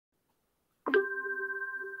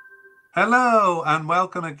Hello and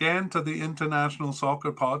welcome again to the International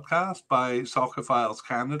Soccer Podcast by Soccer Files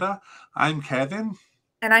Canada. I'm Kevin.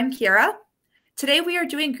 And I'm Kira. Today we are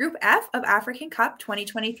doing Group F of African Cup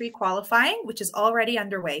 2023 qualifying, which is already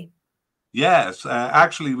underway. Yes,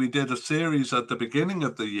 actually we did a series at the beginning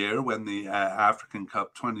of the year when the African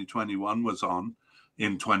Cup 2021 was on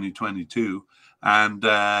in 2022. And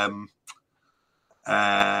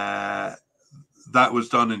that was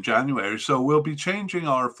done in January. So we'll be changing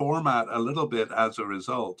our format a little bit as a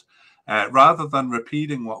result. Rather than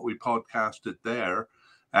repeating what we podcasted there,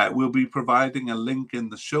 we'll be providing a link in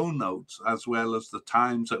the show notes as well as the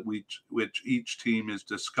times at which each team is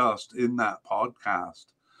discussed in that podcast.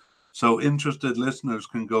 So interested listeners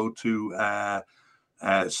can go to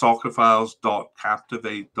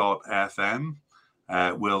soccerfiles.captivate.fm.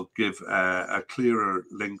 We'll give a clearer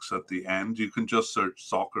links at the end. You can just search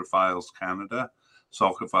Soccer Files Canada,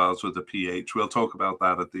 Soccer Files with a PH. We'll talk about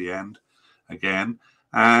that at the end again.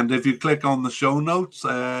 And if you click on the show notes,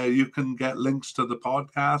 you can get links to the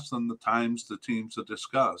podcast and the times the teams are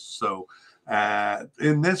discussed. So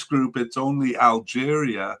in this group, it's only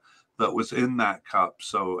Algeria that was in that cup.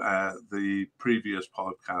 So the previous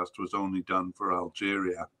podcast was only done for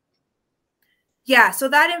Algeria. Yeah, so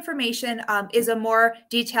that information is a more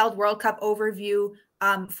detailed World Cup overview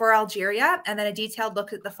for Algeria, and then a detailed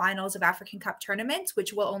look at the finals of African Cup tournaments,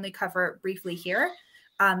 which we'll only cover briefly here.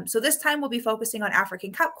 So this time we'll be focusing on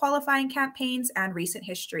African Cup qualifying campaigns and recent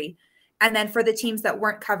history. And then for the teams that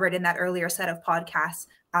weren't covered in that earlier set of podcasts,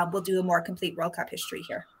 we'll do a more complete World Cup history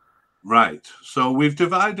here. Right. So we've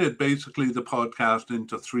divided basically the podcast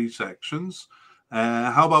into three sections.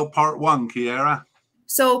 How about part one, Kiera?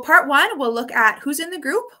 So part one, we'll look at who's in the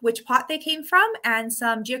group, which pot they came from, and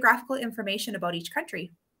some geographical information about each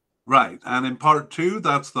country. Right. And in part two,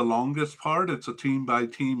 that's the longest part. It's a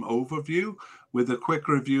team-by-team overview with a quick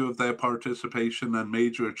review of their participation and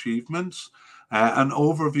major achievements, an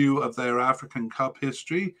overview of their African Cup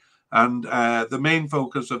history, and the main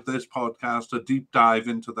focus of this podcast, a deep dive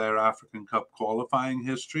into their African Cup qualifying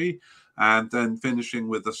history, and then finishing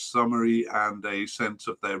with a summary and a sense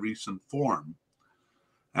of their recent form.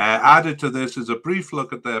 Added to this is a brief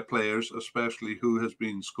look at their players, especially who has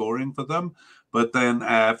been scoring for them. But then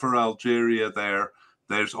for Algeria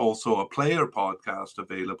there's also a player podcast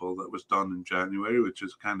available that was done in January, which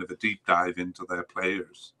is kind of a deep dive into their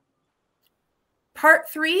players. Part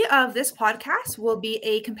three of this podcast will be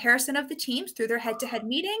a comparison of the teams through their head-to-head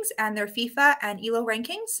meetings and their FIFA and ELO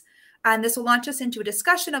rankings. And this will launch us into a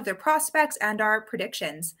discussion of their prospects and our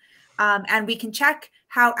predictions. And we can check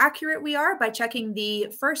how accurate we are by checking the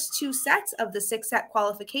first two sets of the 6-set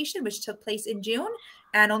qualification, which took place in June.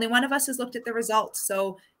 And only one of us has looked at the results.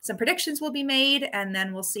 So some predictions will be made, and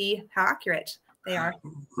then we'll see how accurate they are.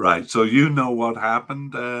 Right. So you know what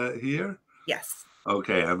happened here? Yes.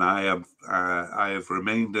 Okay. And I have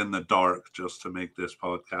remained in the dark just to make this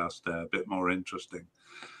podcast a bit more interesting.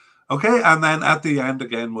 Okay, and then at the end,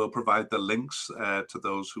 again, we'll provide the links to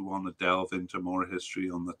those who want to delve into more history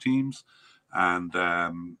on the teams, and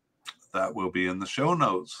that will be in the show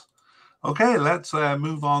notes. Okay, let's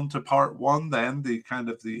move on to part one then, the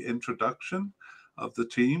introduction of the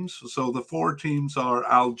teams. So the four teams are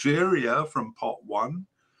Algeria from pot one,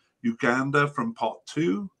 Uganda from pot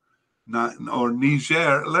two, or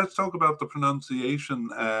Niger. Let's talk about the pronunciation,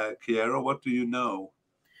 Kiera. What do you know?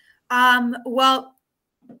 Well,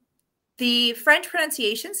 the French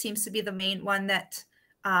pronunciation seems to be the main one that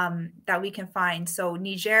we can find. So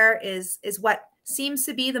Niger is what seems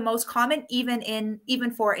to be the most common,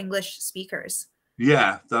 even for English speakers.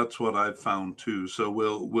 Yeah, that's what I've found too. So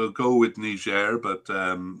we'll go with Niger, but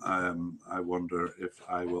I wonder if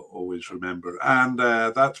I will always remember. And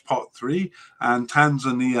that's pot three, and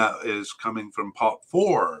Tanzania is coming from pot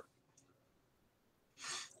four.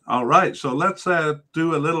 All right, so let's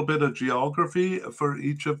do a little bit of geography for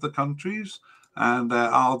each of the countries. And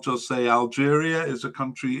I'll just say Algeria is a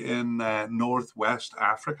country in Northwest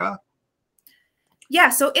Africa. Yeah,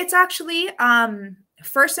 so it's actually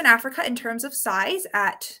first in Africa in terms of size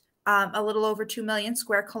at a little over 2 million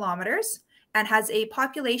square kilometers, and has a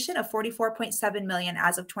population of 44.7 million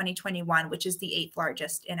as of 2021, which is the 8th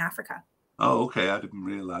largest in Africa. Oh, okay. I didn't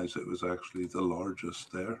realize it was actually the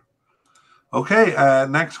largest there. Okay,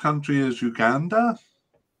 next country is Uganda.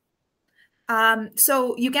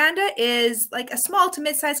 So Uganda is like a small to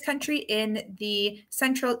mid-sized country in the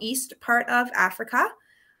central east part of Africa.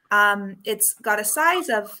 It's got a size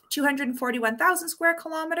of 241,000 square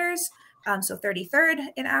kilometers, so 33rd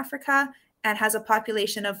in Africa, and has a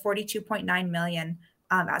population of 42.9 million.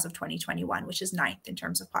 as of 2021, which is 9th in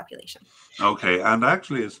terms of population. Okay, and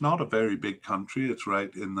actually it's not a very big country. It's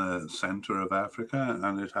right in the center of Africa,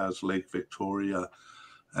 and it has Lake Victoria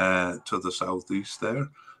to the southeast there.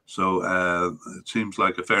 So it seems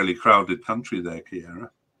like a fairly crowded country there, Kiara.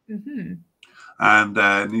 Mm-hmm. And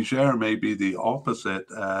Niger may be the opposite.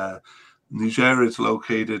 Niger is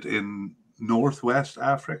located in northwest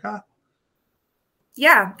Africa.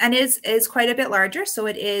 Yeah, and is quite a bit larger. So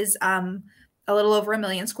it is a little over 1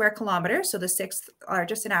 million square kilometers. So the 6th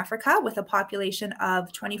largest in Africa, with a population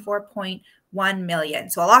of 24.1 million.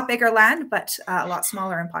 So a lot bigger land, but a lot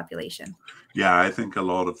smaller in population. Yeah, I think a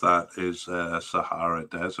lot of that is Sahara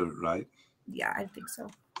Desert, right? Yeah, I think so.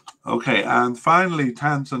 Okay, and finally,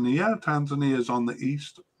 Tanzania. Tanzania is on the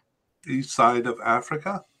east side of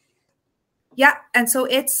Africa. Yeah, and so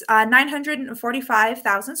it's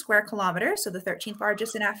 945,000 square kilometers, so the 13th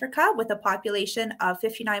largest in Africa, with a population of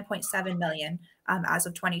 59.7 million as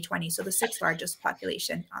of 2020, so the 6th largest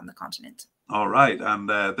population on the continent. All right, and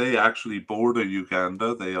they actually border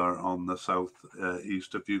Uganda. They are on the south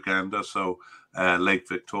east of Uganda, so Lake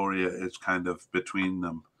Victoria is kind of between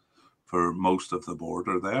them for most of the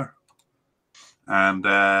border there. And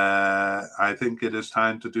I think it is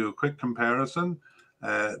time to do a quick comparison,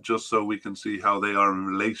 just so we can see how they are in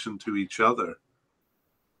relation to each other.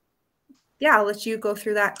 Yeah, I'll let you go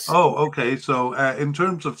through that. Oh, okay. So in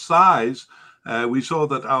terms of size, we saw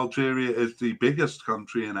that Algeria is the biggest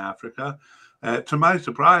country in Africa. To my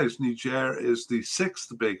surprise, Niger is the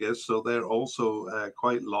 6th biggest, so they're also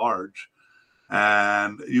quite large.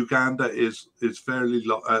 And Uganda is fairly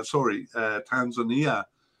Tanzania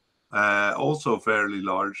also fairly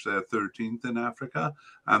large. They're 13th in Africa,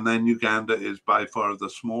 and then Uganda is by far the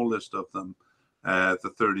smallest of them,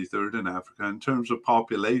 the 33rd in Africa. In terms of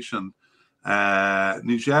population,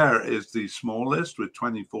 Niger is the smallest with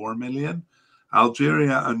 24 million.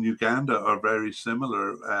 Algeria and Uganda are very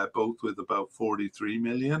similar, both with about 43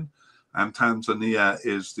 million, and Tanzania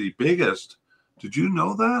is the biggest. Did you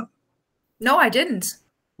know that? No, I didn't.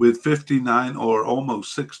 With 59 or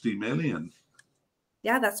almost 60 million.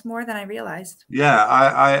 Yeah, that's more than I realized. Yeah,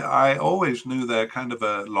 I always knew they're kind of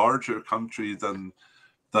a larger country than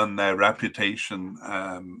their reputation.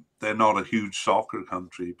 They're not a huge soccer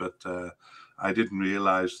country, but I didn't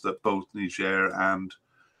realize that both Niger and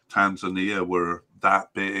Tanzania were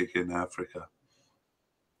that big in Africa.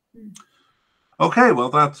 Okay, well,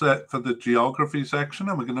 that's it for the geography section,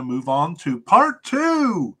 and we're going to move on to part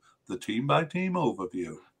 2, the team-by-team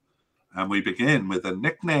overview. And we begin with a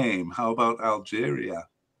nickname. How about Algeria?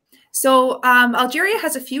 So Algeria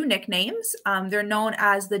has a few nicknames. They're known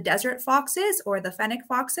as the Desert Foxes or the Fennec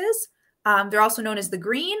Foxes. They're also known as the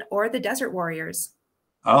Green or the Desert Warriors.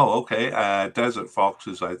 Oh, okay. Desert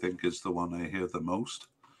Foxes, I think, is the one I hear the most.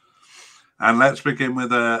 And let's begin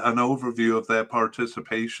with an overview of their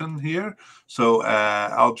participation here. So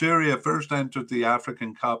Algeria first entered the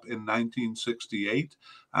African Cup in 1968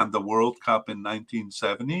 and the World Cup in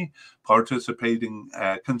 1970, participating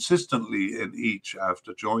consistently in each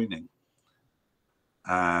after joining.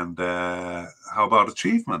 And how about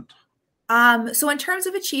achievement? So in terms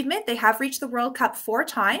of achievement, they have reached the World Cup 4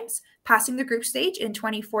 times, passing the group stage in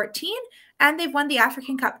 2014, and they've won the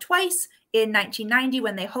African Cup twice, in 1990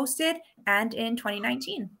 when they hosted, and in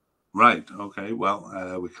 2019. Right. Okay. Well,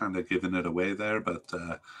 we're kind of giving it away there, but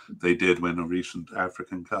they did win a recent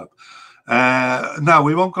African Cup. Now,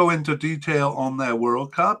 we won't go into detail on their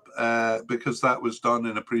World Cup because that was done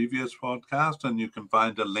in a previous podcast, and you can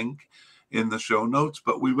find a link in the show notes,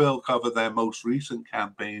 but we will cover their most recent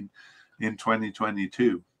campaign in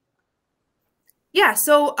 2022. Yeah,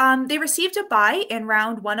 so they received a bye in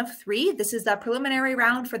round 1 of 3. This is the preliminary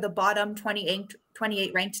round for the bottom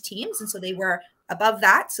 28 ranked teams, and so they were above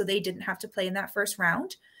that, so they didn't have to play in that first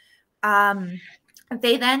round.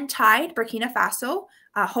 They then tied Burkina Faso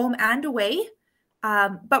home and away,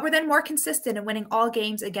 but were then more consistent in winning all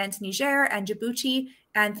games against Niger and Djibouti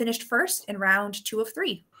and finished first in round 2 of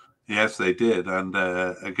 3. Yes, they did. And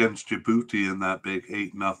against Djibouti in that big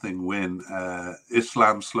 8-0 win,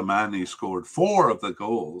 Islam Slimani scored 4 of the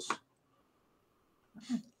goals.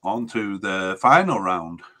 On to the final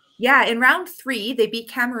round. Yeah, in round 3, they beat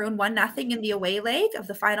Cameroon 1-0 in the away leg of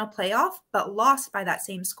the final playoff, but lost by that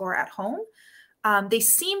same score at home. They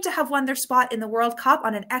seem to have won their spot in the World Cup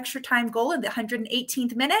on an extra time goal in the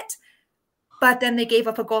 118th minute, but then they gave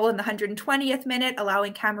up a goal in the 120th minute,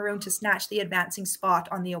 allowing Cameroon to snatch the advancing spot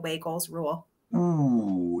on the away goals rule.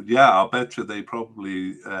 Ooh, yeah, I'll bet you they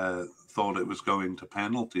probably thought it was going to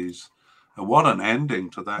penalties. And what an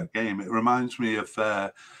ending to that game. It reminds me of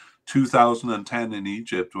 2010 in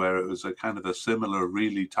Egypt, where it was a kind of a similar,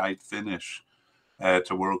 really tight finish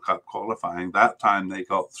to World Cup qualifying. That time they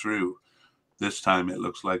got through. This time it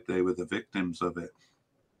looks like they were the victims of it.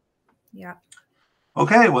 Yeah.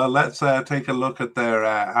 Okay, well, let's take a look at their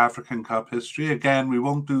African Cup history. Again, we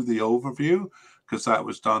won't do the overview because that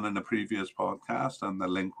was done in a previous podcast and the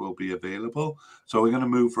link will be available. So we're going to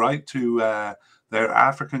move right to their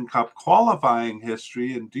African Cup qualifying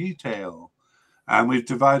history in detail. And we've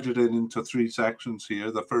divided it into 3 sections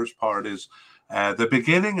here. The first part is the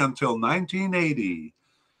beginning until 1980.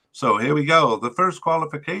 So here we go. The first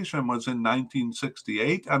qualification was in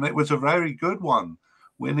 1968, and it was a very good one,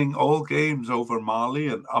 winning all games over Mali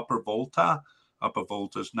and Upper Volta. Upper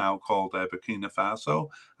Volta is now called Burkina Faso,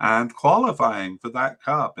 and qualifying for that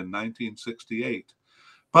cup in 1968.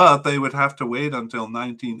 But they would have to wait until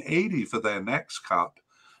 1980 for their next cup,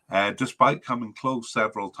 despite coming close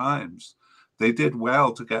several times. They did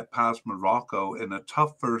well to get past Morocco in a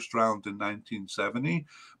tough first round in 1970,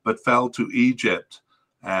 but fell to Egypt,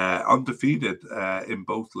 undefeated in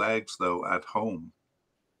both legs, though, at home.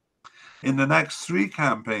 In the next 3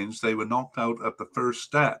 campaigns, they were knocked out at the first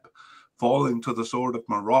step, falling to the sword of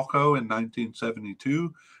Morocco in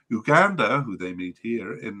 1972, Uganda, who they meet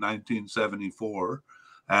here, in 1974.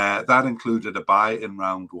 That included a bye in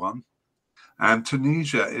round 1, and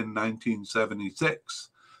Tunisia in 1976.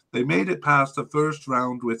 They made it past the first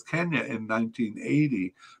round with Kenya in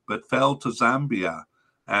 1980, but fell to Zambia,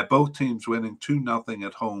 both teams winning 2-0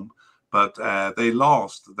 at home, but they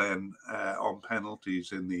lost then on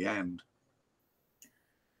penalties in the end.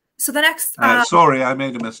 So the next... sorry, I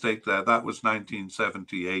made a mistake there. That was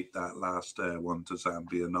 1978, that last one to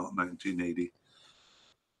Zambia, not 1980.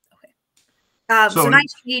 Okay. So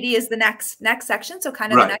 1980 is the next section. So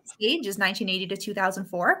kind of the next stage is 1980 to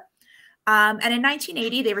 2004. And in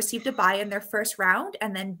 1980, they received a bye in their first round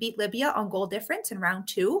and then beat Libya on goal difference in round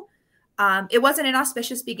 2. It was an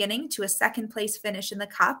inauspicious beginning to a second place finish in the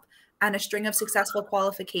Cup and a string of successful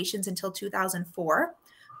qualifications until 2004,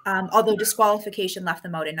 although disqualification left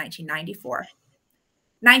them out in 1994.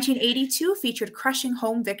 1982 featured crushing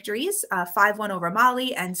home victories, 5-1 over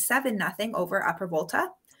Mali and 7-0 over Upper Volta.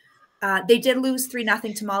 They did lose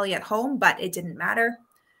 3-0 to Mali at home, but it didn't matter.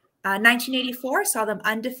 1984 saw them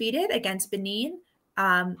undefeated against Benin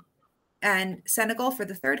and Senegal for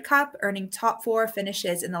the third cup, earning top 4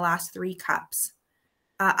 finishes in the last 3 cups.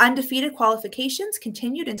 Undefeated qualifications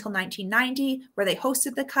continued until 1990, where they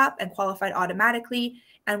hosted the cup and qualified automatically,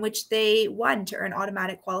 and which they won to earn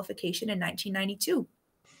automatic qualification in 1992.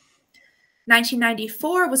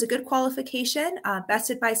 1994 was a good qualification,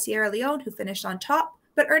 bested by Sierra Leone, who finished on top,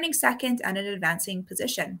 but earning second and an advancing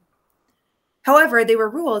position. However, they were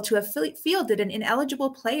ruled to have fielded an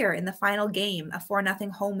ineligible player in the final game, a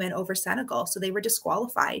 4-0 home win over Senegal, so they were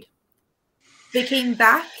disqualified. They came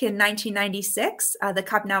back in 1996, the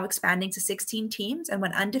Cup now expanding to 16 teams, and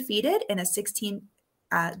went undefeated in a 16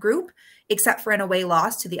 group, except for an away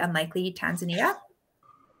loss to the unlikely Tanzania.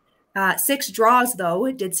 6 draws,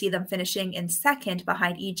 though, did see them finishing in second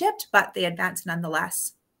behind Egypt, but they advanced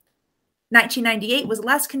nonetheless. 1998 was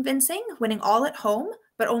less convincing, winning all at home,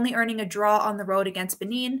 but only earning a draw on the road against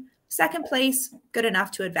Benin. Second place, good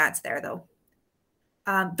enough to advance there, though.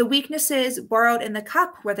 The weaknesses borrowed in the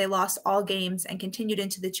Cup, where they lost all games, and continued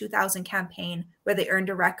into the 2000 campaign, where they earned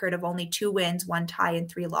a record of only 2 wins, 1 tie, and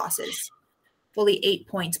 3 losses. Fully 8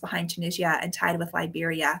 points behind Tunisia and tied with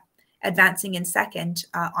Liberia, advancing in second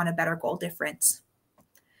on a better goal difference.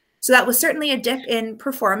 So that was certainly a dip in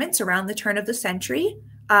performance around the turn of the century.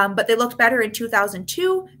 But they looked better in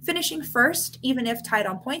 2002, finishing first, even if tied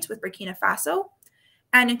on points with Burkina Faso.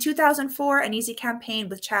 And in 2004, an easy campaign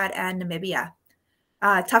with Chad and Namibia.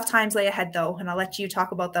 Tough times lay ahead, though, and I'll let you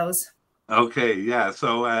talk about those. Okay, yeah.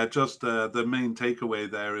 So just the main takeaway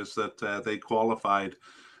there is that they qualified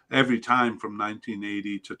every time from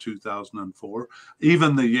 1980 to 2004.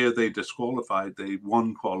 Even the year they disqualified, they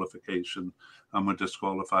won qualification and were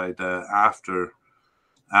disqualified after.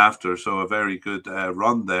 So a very good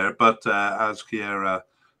run there. But as Kiera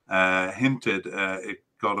hinted, it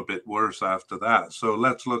got a bit worse after that. So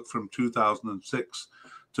let's look from 2006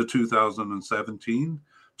 to 2017.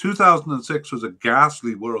 2006 was a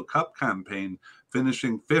ghastly World Cup campaign,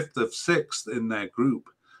 finishing 5th of 6th in their group,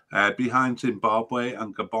 behind Zimbabwe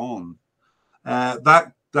and Gabon.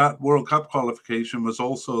 That World Cup qualification was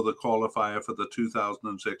also the qualifier for the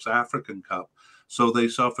 2006 African Cup. So they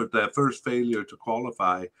suffered their first failure to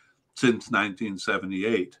qualify since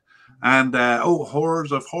 1978. And,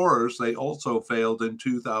 horrors of horrors, they also failed in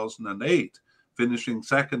 2008, finishing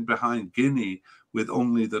second behind Guinea with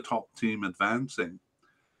only the top team advancing.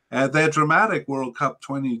 Their dramatic World Cup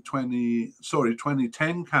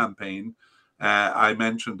 2010 campaign I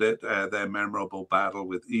mentioned it, their memorable battle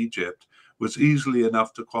with Egypt was easily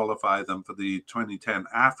enough to qualify them for the 2010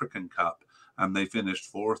 African Cup, and they finished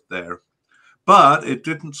fourth there. But it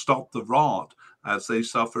didn't stop the rot, as they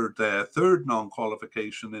suffered their third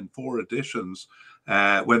non-qualification in 4 editions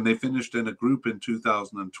when they finished in a group in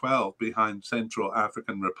 2012 behind Central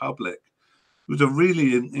African Republic. It was a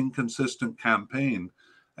really inconsistent campaign.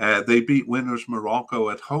 They beat winners Morocco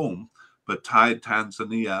at home, but tied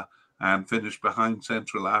Tanzania and finished behind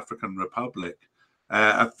Central African Republic.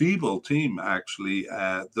 A feeble team, actually,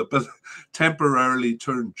 but temporarily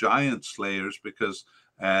turned giant slayers because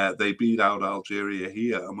they beat out Algeria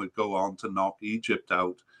here and would go on to knock Egypt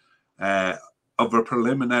out of a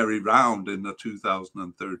preliminary round in the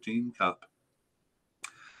 2013 Cup.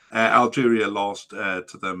 Algeria lost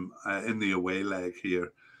to them in the away leg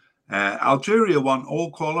here. Algeria won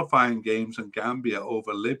all qualifying games in Gambia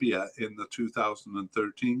over Libya in the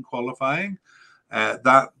 2013 qualifying.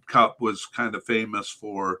 That cup was kind of famous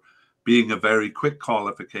for being a very quick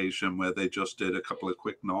qualification where they just did a couple of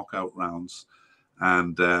quick knockout rounds.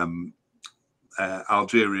 And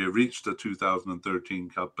Algeria reached the 2013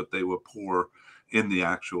 Cup, but they were poor in the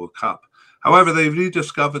actual cup. However, they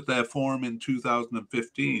rediscovered their form in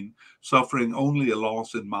 2015, suffering only a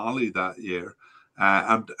loss in Mali that year,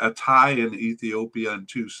 and a tie in Ethiopia in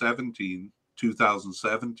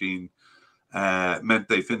 2017 meant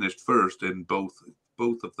they finished first in both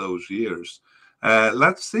of those years.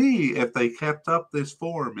 Let's see if they kept up this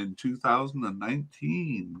form in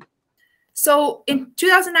 2019. So in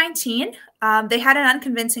 2019, they had an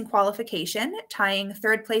unconvincing qualification, tying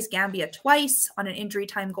third place Gambia twice on an injury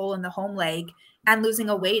time goal in the home leg and losing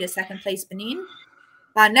away to second place Benin.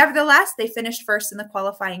 Nevertheless, they finished first in the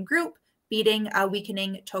qualifying group, beating a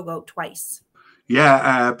weakening Togo twice.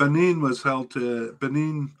 Yeah, Benin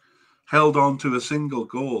held on to a single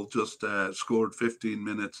goal, just scored 15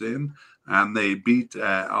 minutes in, and they beat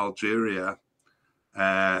Algeria,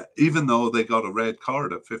 even though they got a red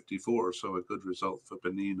card at 54. So a good result for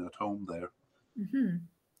Benin at home there. Mm-hmm.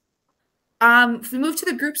 If we move to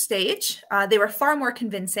the group stage, they were far more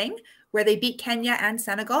convincing, where they beat Kenya and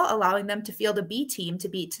Senegal, allowing them to field a B team to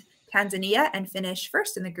beat Tanzania and finish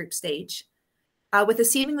first in the group stage. With a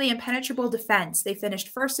seemingly impenetrable defense, they finished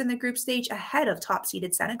first in the group stage ahead of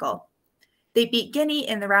top-seeded Senegal. They beat Guinea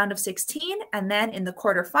in the round of 16, and then in the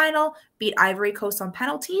quarterfinal, beat Ivory Coast on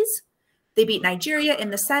penalties. They beat Nigeria in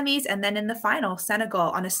the semis, and then in the final,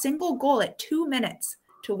 Senegal on a single goal at 2 minutes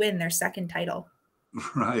to win their second title.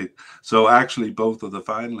 Right. So actually, both of the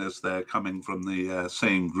finalists there coming from the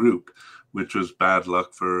same group, which was bad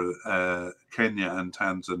luck for Kenya and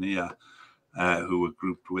Tanzania, who were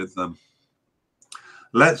grouped with them.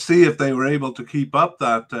 Let's see if they were able to keep up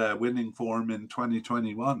that winning form in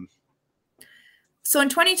 2021. So in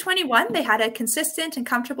 2021, they had a consistent and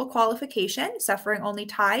comfortable qualification, suffering only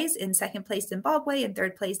ties in second place Zimbabwe and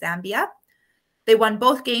third place Zambia. They won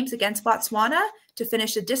both games against Botswana to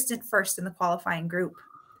finish a distant first in the qualifying group.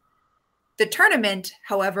 The tournament,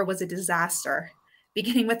 however, was a disaster,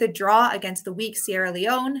 beginning with a draw against the weak Sierra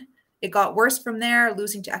Leone. It got worse from there,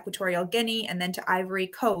 losing to Equatorial Guinea and then to Ivory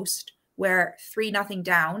Coast, where 3-0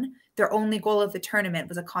 down, their only goal of the tournament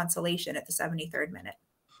was a consolation at the 73rd minute.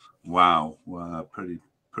 Wow,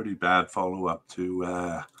 pretty bad follow-up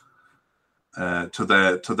to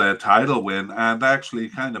their title win, and actually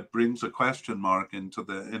kind of brings a question mark into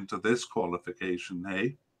this qualification.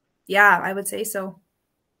 Hey, yeah, I would say so.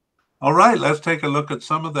 All right, let's take a look at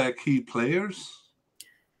some of their key players.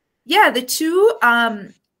 Yeah, the two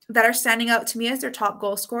that are standing out to me as their top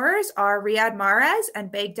goal scorers are Riyad Mahrez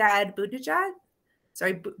and Baghdad Bounedjah.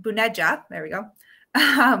 Bounedjah. There we go.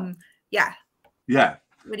 Yeah.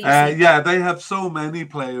 Yeah, they have so many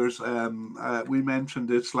players. We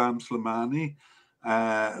mentioned Islam Slimani,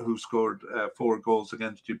 who scored 4 goals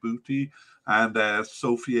against Djibouti, and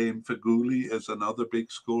Sofiane Feghouli is another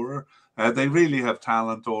big scorer. They really have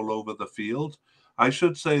talent all over the field. I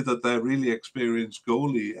should say that their really experienced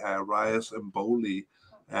goalie, Reyes Mboli,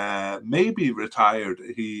 may be retired.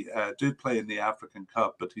 He did play in the African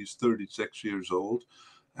Cup, but he's 36 years old.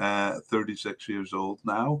 36 years old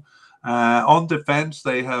now. On defense,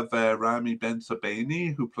 they have Rami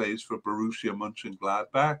Bensebaini, who plays for Borussia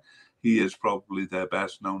Mönchengladbach. He is probably their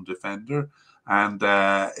best known defender. And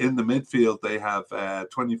in the midfield, they have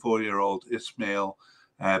 24-year-old Ismail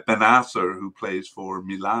Benasser, who plays for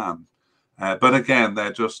Milan. But again,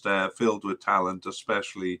 they're just filled with talent,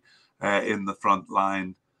 especially in the front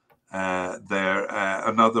line there.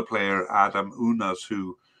 Another player, Adam Unas,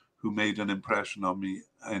 who made an impression on me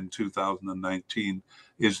in 2019,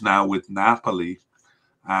 is now with Napoli.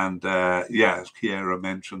 And as Chiara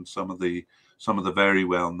mentioned, some of the some of the very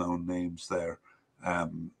well-known names there.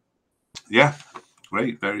 Yeah,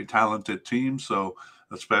 great, very talented team. So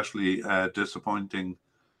especially disappointing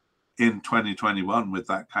in 2021 with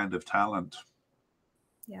that kind of talent.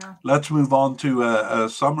 Yeah. Let's move on to a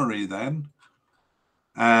summary then.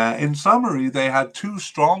 In summary, they had two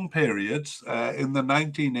strong periods in the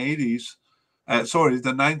 1980s.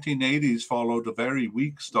 The 1980s followed a very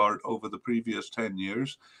weak start over the previous 10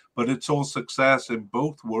 years, but it saw success in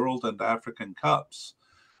both World and African Cups.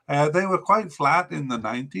 They were quite flat in the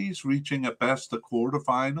 90s, reaching at best the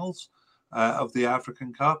quarterfinals of the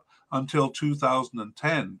African Cup until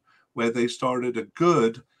 2010, where they started a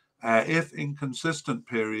good, if inconsistent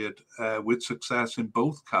period with success in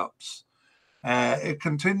both cups. It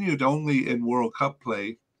continued only in World Cup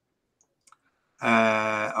play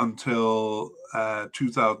until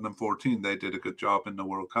 2014. They did a good job in the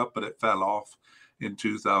World Cup, but it fell off in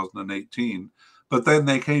 2018. But then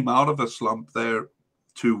they came out of a slump there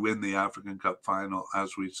to win the African Cup final,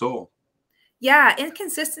 as we saw. Yeah,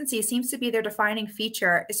 inconsistency seems to be their defining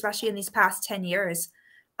feature, especially in these past 10 years.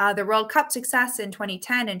 The World Cup success in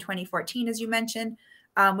 2010 and 2014, as you mentioned,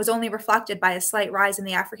 was only reflected by a slight rise in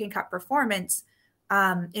the African Cup performance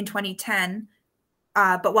in 2010.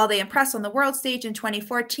 But while they impressed on the world stage in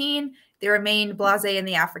 2014, they remained blasé in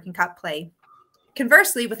the African Cup play.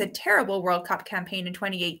 Conversely, with a terrible World Cup campaign in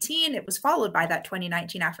 2018, it was followed by that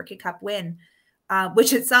 2019 African Cup win,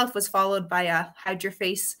 which itself was followed by a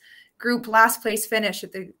hide-your-face group last place finish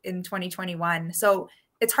in 2021. So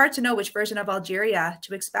it's hard to know which version of Algeria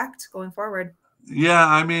to expect going forward. Yeah,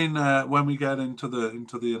 I mean, when we get into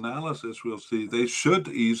the analysis, we'll see they should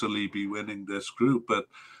easily be winning this group, but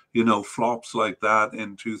flops like that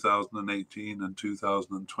in 2018 and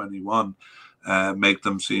 2021 make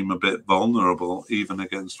them seem a bit vulnerable, even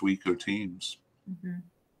against weaker teams. Mm-hmm.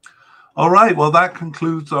 All right, well, that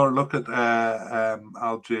concludes our look at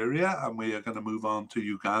Algeria, and we are going to move on to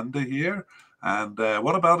Uganda here. And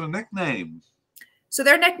what about a nickname? So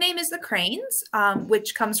their nickname is the Cranes,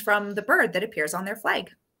 which comes from the bird that appears on their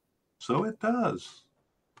flag. So it does.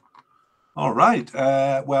 All right.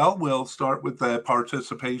 Well, we'll start with their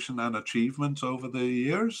participation and achievements over the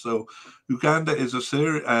years. So Uganda is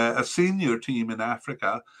a senior team in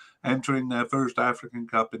Africa, entering their first African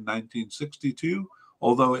Cup in 1962,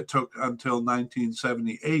 although it took until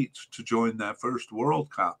 1978 to join their first World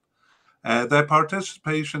Cup. Their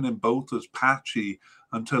participation in both was patchy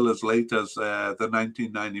until as late as the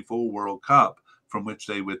 1994 World Cup, from which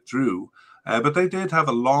they withdrew. But they did have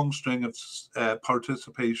a long string of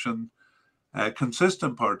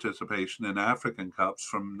consistent participation in African Cups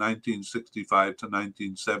from 1965 to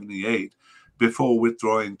 1978, before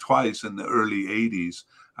withdrawing twice in the early 80s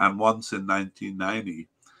and once in 1990.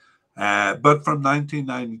 But from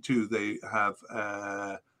 1992, they have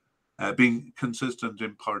been consistent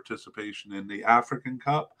in participation in the African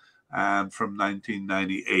Cup, and from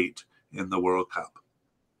 1998 in the World Cup.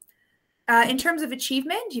 In terms of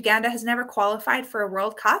achievement, Uganda has never qualified for a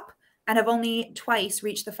World Cup and have only twice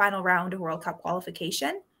reached the final round of World Cup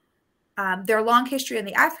qualification. Their long history in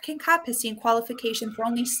the African Cup has seen qualification for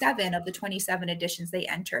only 7 of the 27 editions they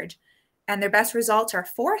entered. And their best results are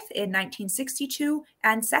 4th in 1962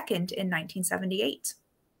 and 2nd in 1978.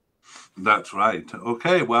 That's right.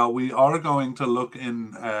 Okay, well, we are going to look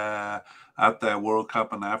in at their World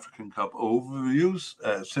Cup and African Cup overviews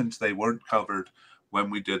since they weren't covered when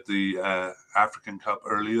we did the African Cup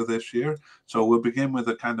earlier this year. So we'll begin with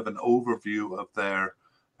a kind of an overview of their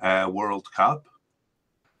World Cup.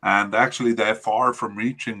 And actually, they're far from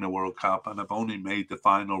reaching the World Cup and have only made the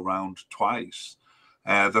final round twice.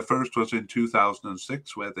 The first was in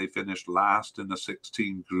 2006, where they finished last in the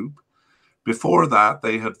 16 group. Before that,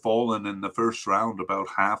 they had fallen in the first round about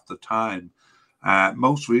half the time.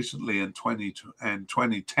 Most recently in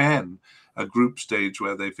 2010, a group stage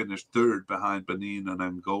where they finished 3rd behind Benin and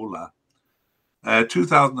Angola.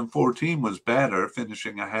 2014 was better,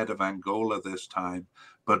 finishing ahead of Angola this time,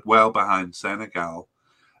 but well behind Senegal.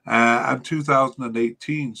 And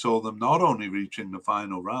 2018 saw them not only reaching the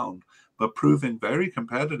final round, but proving very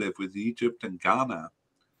competitive with Egypt and Ghana.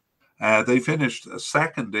 They finished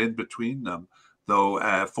 2nd in between them,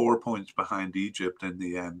 though 4 points behind Egypt in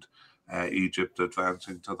the end, Egypt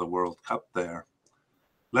advancing to the World Cup there.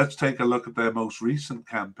 Let's take a look at their most recent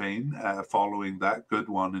campaign following that good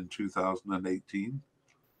one in 2018.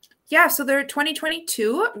 Yeah, so their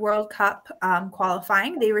 2022 World Cup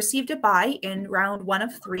qualifying, they received a bye in round 1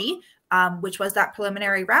 of 3, which was that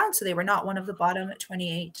preliminary round, so they were not one of the bottom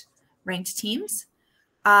 28 ranked teams.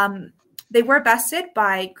 They were bested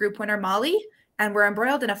by group winner Mali and were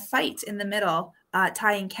embroiled in a fight in the middle,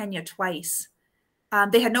 tying Kenya twice.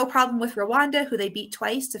 They had no problem with Rwanda, who they beat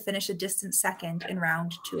twice to finish a distant second in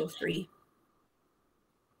round 2 of 3.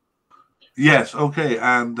 Yes, okay,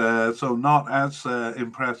 and so not as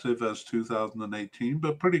impressive as 2018,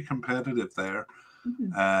 but pretty competitive there.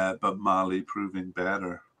 But Mali proving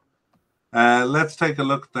better. Let's take a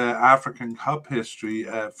look at the African Cup history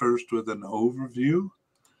first with an overview.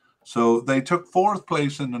 So they took 4th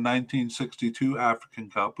place in the 1962 African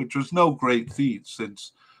Cup, which was no great feat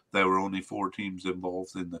since there were only 4 teams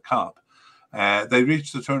involved in the Cup. They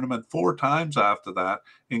reached the tournament 4 times after that,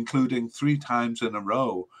 including 3 times in a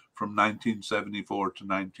row from 1974 to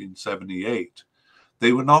 1978.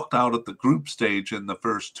 They were knocked out at the group stage in the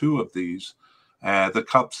first 2 of these, the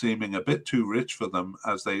Cup seeming a bit too rich for them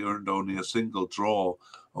as they earned only a single draw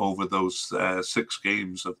over those 6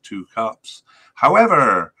 games of 2 Cups.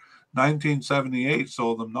 However, 1978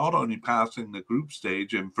 saw them not only passing the group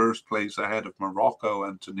stage in first place ahead of Morocco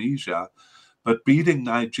and Tunisia, but beating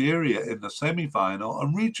Nigeria in the semi-final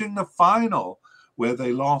and reaching the final, where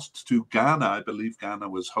they lost to Ghana. I believe Ghana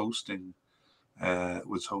was hosting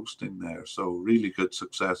there. So really good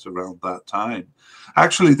success around that time.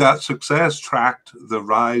 Actually, that success tracked the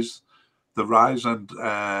rise and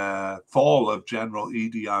fall of General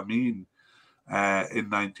Idi Amin in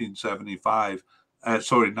 1979.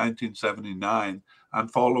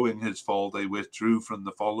 And following his fall, they withdrew from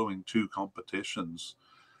the following 2 competitions.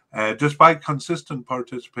 Despite consistent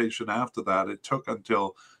participation after that, it took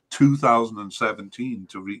until 2017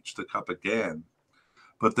 to reach the Cup again.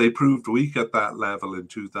 But they proved weak at that level in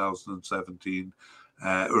 2017,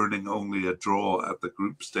 earning only a draw at the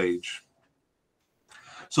group stage.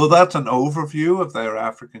 So that's an overview of their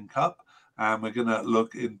African Cup. And we're going to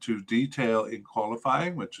look into detail in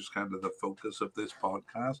qualifying, which is kind of the focus of this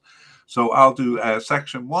podcast. So I'll do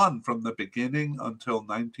section 1 from the beginning until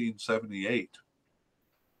 1978.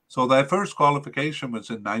 So their first qualification was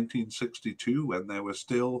in 1962 when there were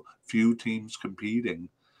still few teams competing.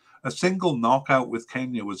 A single knockout with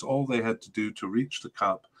Kenya was all they had to do to reach the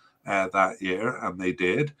Cup that year, and they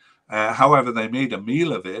did. However, they made a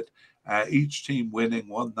meal of it, each team winning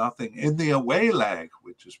 1-0 in the away leg,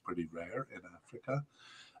 which is pretty rare in Africa.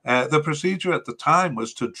 The procedure at the time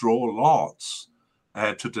was to draw lots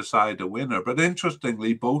to decide a winner. But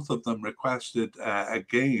interestingly, both of them requested a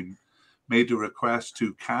game, made a request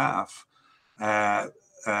to CAF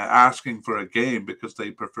asking for a game because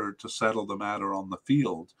they preferred to settle the matter on the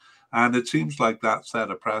field. And it seems like that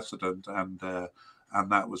set a precedent, and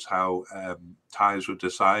that was how ties were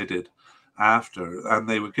decided after. And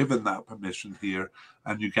they were given that permission here,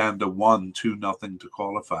 and Uganda won 2-0 to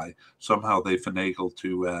qualify. Somehow they finagled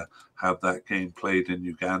to have that game played in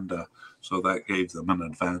Uganda, so that gave them an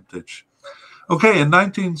advantage. Okay, in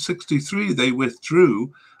 1963 they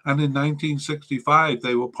withdrew, and in 1965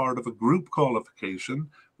 they were part of a group qualification,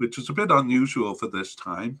 which is a bit unusual for this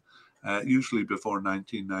time. Usually before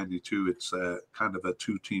 1992, it's kind of a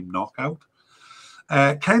 2-team knockout.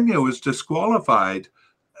 Kenya was disqualified,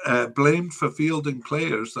 blamed for fielding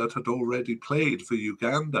players that had already played for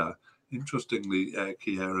Uganda. Interestingly,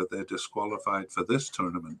 Kiera, they're disqualified for this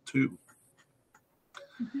tournament too.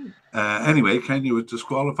 Anyway, Kenya was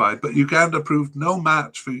disqualified, but Uganda proved no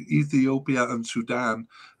match for Ethiopia and Sudan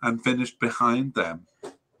and finished behind them.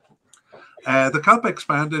 The Cup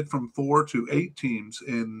expanded from 4 to 8 teams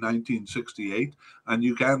in 1968, and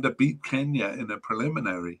Uganda beat Kenya in a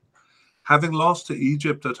preliminary. Having lost to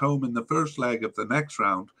Egypt at home in the first leg of the next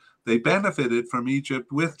round, they benefited from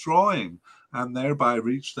Egypt withdrawing and thereby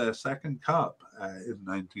reached their second Cup in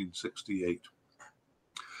 1968.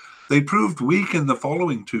 They proved weak in the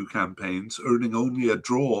following 2 campaigns, earning only a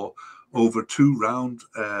draw over 2 round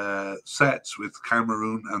sets with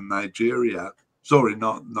Cameroon and Nigeria. Sorry,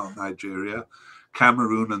 not Nigeria,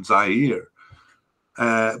 Cameroon and Zaire.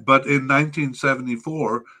 But in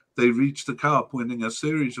 1974, they reached the Cup, winning a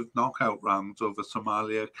series of knockout rounds over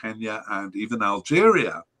Somalia, Kenya, and even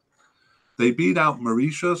Algeria. They beat out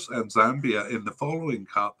Mauritius and Zambia in the following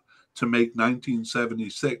Cup to make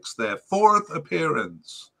 1976 their 4th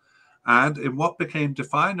appearance. And in what became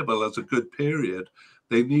definable as a good period,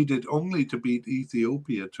 they needed only to beat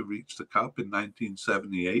Ethiopia to reach the Cup in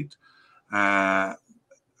 1978.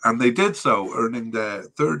 And they did so, earning their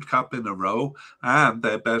 3rd Cup in a row and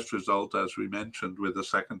their best result, as we mentioned, with a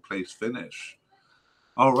 2nd place finish.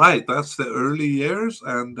 All right, that's the early years,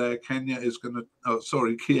 and Kiera is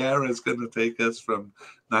going to take us from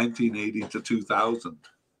 1980 to 2000.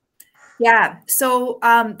 Yeah, so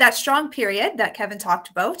that strong period that Kevin talked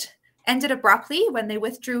about ended abruptly when they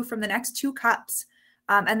withdrew from the next 2 Cups,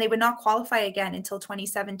 and they would not qualify again until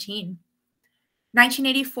 2017.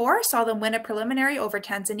 1984 saw them win a preliminary over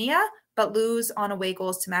Tanzania, but lose on away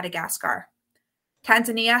goals to Madagascar.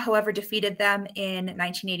 Tanzania, however, defeated them in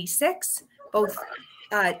 1986, both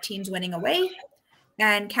teams winning away.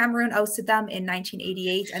 And Cameroon ousted them in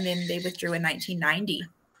 1988, and then they withdrew in 1990.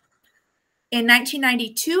 In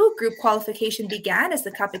 1992, group qualification began as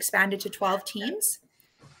the cup expanded to 12 teams.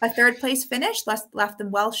 A third place finish left them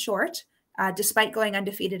well short, despite going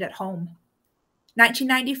undefeated at home.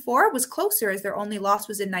 1994 was closer as their only loss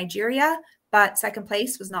was in Nigeria, but second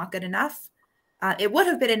place was not good enough. It would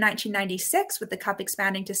have been in 1996 with the cup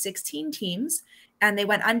expanding to 16 teams, and they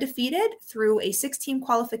went undefeated through a 6-team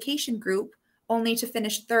qualification group, only to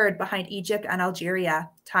finish third behind Egypt and Algeria,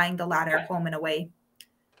 tying the latter home and away.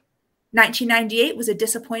 1998 was a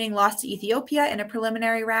disappointing loss to Ethiopia in a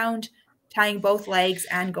preliminary round, tying both legs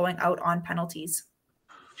and going out on penalties.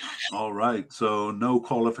 All right, so no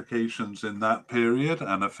qualifications in that period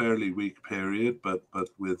and a fairly weak period, but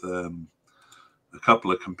with a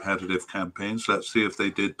couple of competitive campaigns. Let's see if they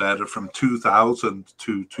did better from 2000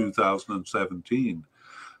 to 2017.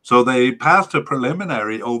 So they passed a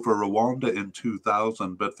preliminary over Rwanda in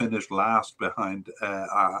 2000, but finished last behind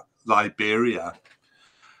Liberia.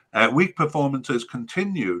 Weak performances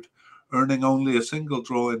continued, earning only a single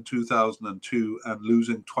draw in 2002 and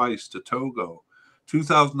losing twice to Togo.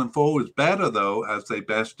 2004 was better, though, as they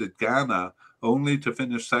bested Ghana, only to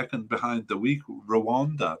finish second behind the weak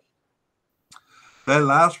Rwanda. Their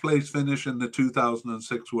last place finish in the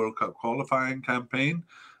 2006 World Cup qualifying campaign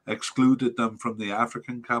excluded them from the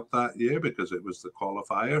African Cup that year because it was the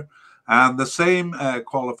qualifier. And the same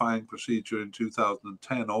qualifying procedure in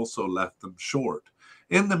 2010 also left them short.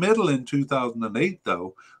 In the middle in 2008,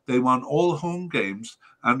 though, they won all home games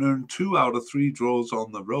and earned 2 out of 3 draws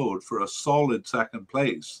on the road for a solid second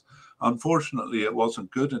place. Unfortunately, it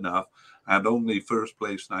wasn't good enough, and only first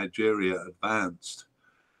place Nigeria advanced.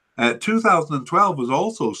 2012 was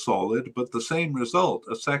also solid, but the same result,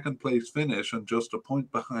 a second place finish and just a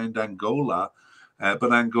point behind Angola,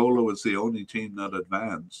 but Angola was the only team that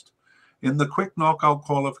advanced. In the quick knockout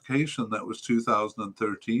qualification that was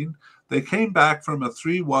 2013, they came back from a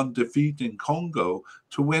 3-1 defeat in Congo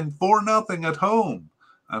to win 4-0 at home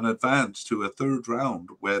and advanced to a third round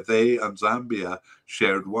where they and Zambia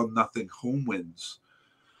shared 1-0 home wins.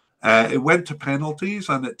 It went to penalties,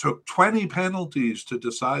 and it took 20 penalties to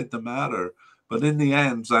decide the matter. But in the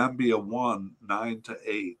end, Zambia won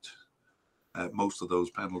 9-8. Most of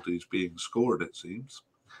those penalties being scored, it seems.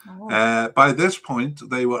 Oh. By this point,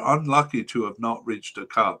 they were unlucky to have not reached a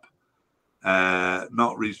cup,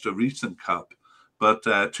 not reached a recent cup. But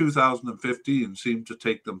 2015 seemed to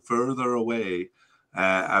take them further away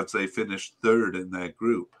as they finished third in their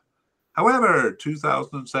group. However,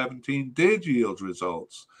 2017 did yield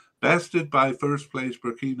results. Bested by first place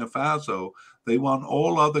Burkina Faso, they won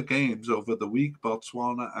all other games over the weak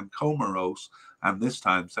Botswana and Comoros, and this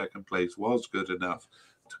time second place was good enough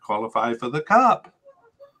to qualify for the Cup.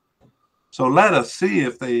 So let us see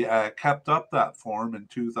if they kept up that form in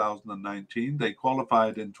 2019. They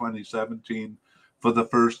qualified in 2017 for the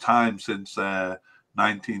first time since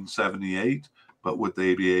 1978, but would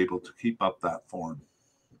they be able to keep up that form?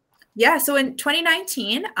 Yeah, so in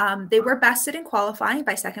 2019, they were bested in qualifying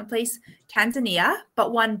by second place Tanzania,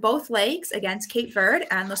 but won both legs against Cape Verde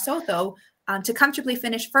and Lesotho to comfortably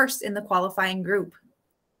finish first in the qualifying group.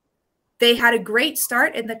 They had a great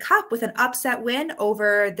start in the Cup with an upset win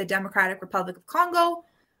over the Democratic Republic of Congo.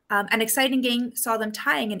 An exciting game saw them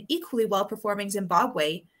tying an equally well-performing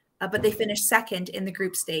Zimbabwe, but they finished second in the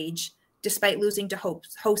group stage, despite losing to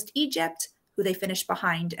host Egypt, who they finished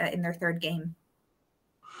behind in their third game.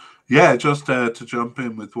 Yeah, just to jump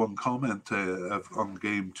in with one comment on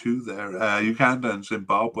game 2 there. Uganda and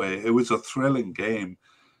Zimbabwe, it was a thrilling game,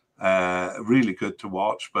 really good to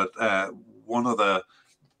watch. But one of the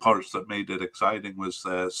parts that made it exciting was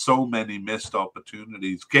so many missed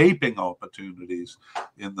opportunities, gaping opportunities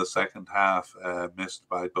in the second half, missed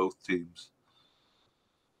by both teams.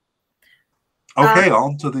 Okay,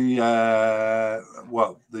 on to the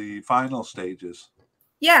final stages.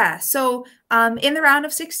 Yeah, so in the round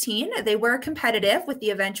of 16, they were competitive with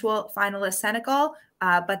the eventual finalist Senegal,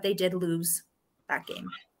 but they did lose that game.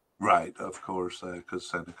 Right, of course, because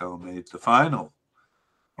Senegal made the final.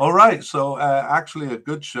 All right, so actually a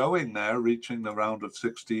good showing there, reaching the round of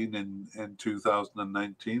 16 in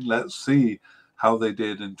 2019. Let's see how they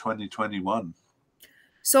did in 2021.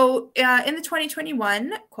 So in the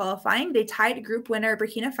 2021 qualifying, they tied group winner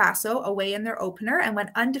Burkina Faso away in their opener and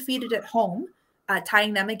went undefeated at home,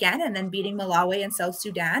 tying them again and then beating Malawi and South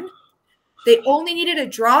Sudan. They only needed a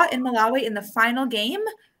draw in Malawi in the final game,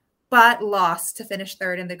 but lost to finish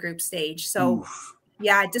third in the group stage. So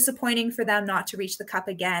Yeah, disappointing for them not to reach the cup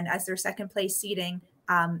again, as their second place seeding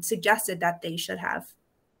suggested that they should have.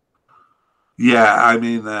 Yeah, I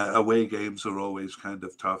mean, away games are always kind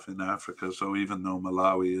of tough in Africa. So even though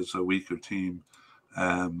Malawi is a weaker team,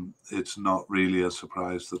 it's not really a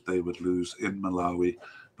surprise that they would lose in Malawi.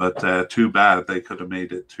 But too bad, they could have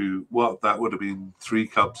made it to that would have been 3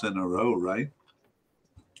 cups in a row, right?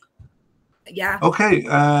 Yeah. Okay,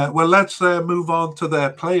 well, let's move on to their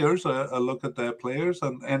players, a look at their players.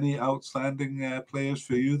 And any outstanding players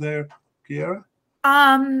for you there, Kiera?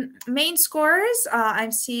 Main scorers,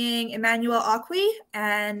 I'm seeing Emmanuel Okwi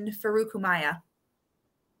and Farouk Umaya.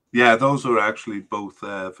 Yeah, those are actually both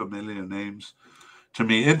familiar names to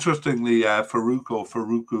me. Interestingly,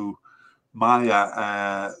 Faruku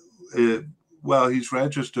Maya, well, he's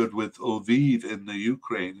registered with Lviv in the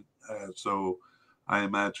Ukraine, so I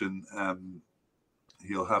imagine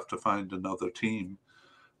he'll have to find another team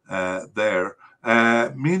there.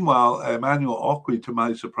 Meanwhile, Emmanuel Okwi, to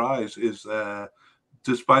my surprise, is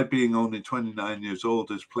despite being only 29 years old,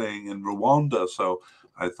 is playing in Rwanda. So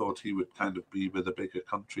I thought he would kind of be with a bigger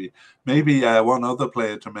country. Maybe one other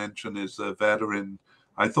player to mention is a veteran.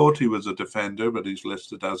 I thought he was a defender, but he's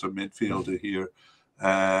listed as a midfielder here.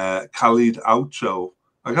 Khalid Aucho.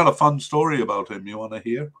 I got a fun story about him. You want to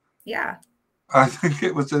hear? Yeah. I think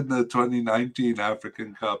it was in the 2019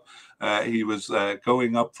 African Cup. He was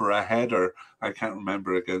going up for a header. I can't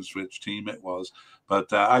remember against which team it was,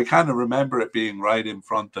 but I kind of remember it being right in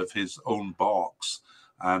front of his own box,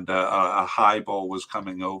 and a high ball was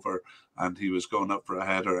coming over, and he was going up for a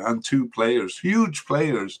header. And 2 players, huge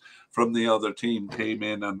players from the other team, came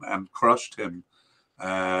in and crushed him.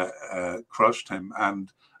 And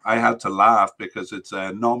I had to laugh because it's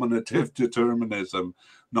a nominative determinism.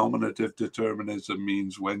 Nominative determinism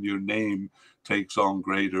means when your name takes on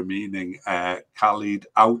greater meaning. Khalid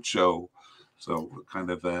Aucho. So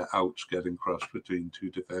kind of ouch, getting crushed between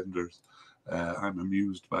 2 defenders. I'm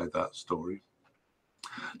amused by that story.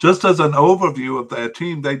 Just as an overview of their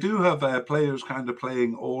team, they do have players kind of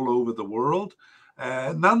playing all over the world.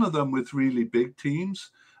 None of them with really big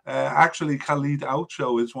teams. Actually, Khalid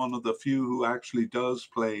Aucho is one of the few who actually does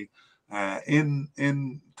play in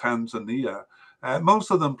Tanzania.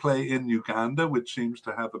 Most of them play in Uganda, which seems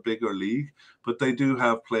to have a bigger league, but they do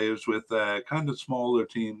have players with kind of smaller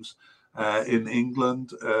teams in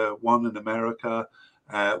England, one in America,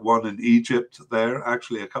 one in Egypt there.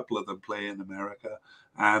 Actually, a couple of them play in America.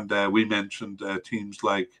 And we mentioned teams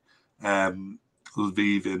like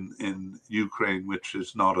Lviv in Ukraine, which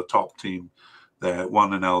is not a top team.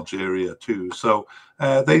 One in Algeria too. So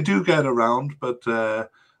they do get around, but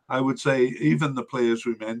I would say even the players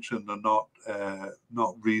we mentioned are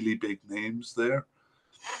not really big names there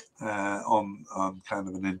on kind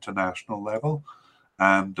of an international level.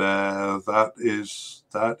 And that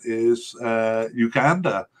is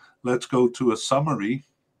Uganda. Let's go to a summary.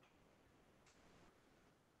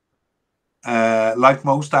 Like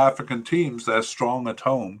most African teams, they're strong at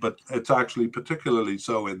home, but it's actually particularly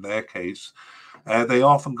so in their case. They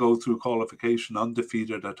often go through qualification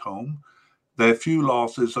undefeated at home. Their few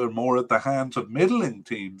losses are more at the hands of middling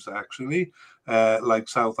teams, actually, like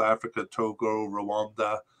South Africa, Togo,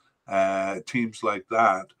 Rwanda, teams like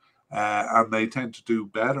that. And they tend to do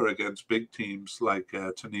better against big teams like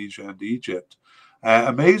Tunisia and Egypt.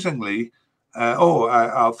 Amazingly,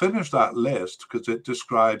 I'll finish that list because it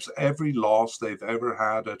describes every loss they've ever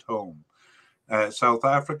had at home. South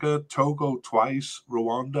Africa, Togo twice,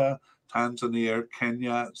 Rwanda, Tanzania,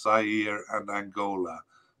 Kenya, Zaire, and Angola,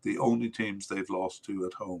 the only teams they've lost to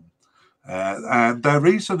at home. And their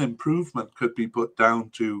recent improvement could be put down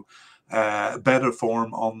to better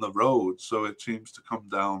form on the road. So it seems to come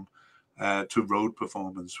down to road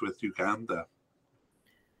performance with Uganda.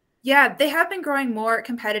 Yeah, they have been growing more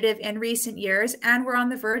competitive in recent years, and we're on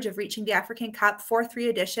the verge of reaching the African Cup for 3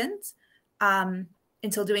 editions,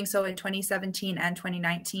 until doing so in 2017 and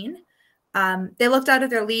 2019. They looked out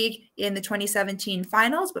of their league in the 2017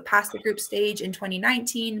 finals, but passed the group stage in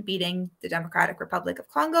 2019, beating the Democratic Republic of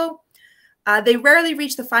Congo. They rarely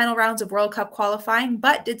reached the final rounds of World Cup qualifying,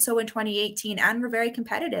 but did so in 2018 and were very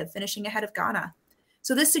competitive, finishing ahead of Ghana.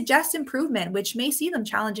 So this suggests improvement, which may see them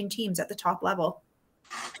challenging teams at the top level.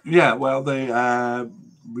 Yeah, well, they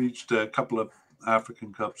reached a couple of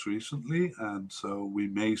African Cups recently, and so we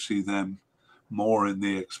may see them more in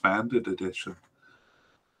the expanded edition.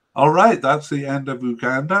 All right, that's the end of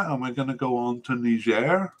Uganda, and we're going to go on to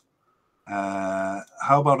Niger. How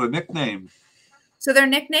about a nickname? So their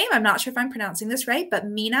nickname, I'm not sure if I'm pronouncing this right, but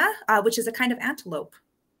Mina, which is a kind of antelope.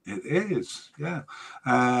 It is, yeah.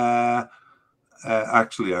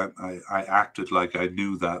 Actually, I acted like I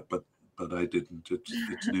knew that, but but I didn't.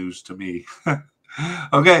 It's news to me.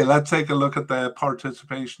 Okay, let's take a look at the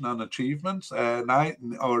participation and achievements.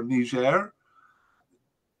 Niger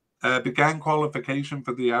began qualification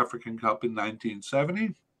for the African Cup in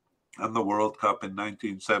 1970 and the World Cup in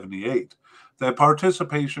 1978. Their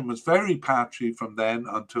participation was very patchy from then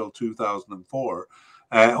until 2004,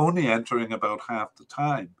 only entering about half the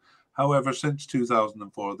time. However, since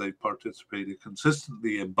 2004, they've participated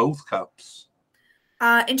consistently in both cups.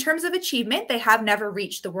 In terms of achievement, they have never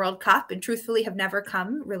reached the World Cup and truthfully have never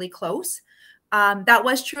come really close. That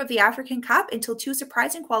was true of the African Cup until two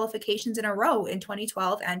surprising qualifications in a row in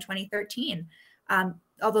 2012 and 2013,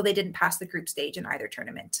 although they didn't pass the group stage in either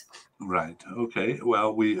tournament. Right. Okay.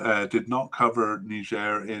 Well, we did not cover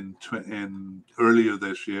Niger in earlier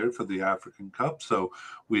this year for the African Cup, so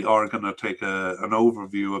we are going to take an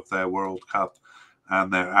overview of their World Cup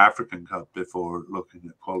and their African Cup before looking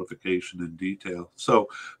at qualification in detail. So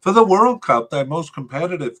for the World Cup, their most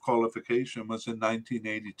competitive qualification was in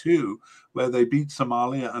 1982, where they beat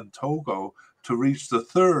Somalia and Togo to reach the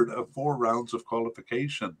third of 4 rounds of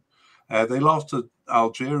qualification. They lost to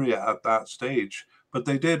Algeria at that stage, but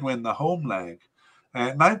they did win the home leg.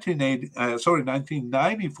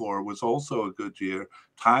 1994 was also a good year,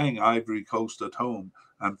 tying Ivory Coast at home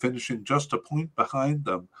and finishing just a point behind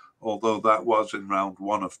them, although that was in round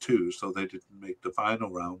 1 of 2, so they didn't make the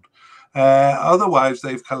final round. Otherwise,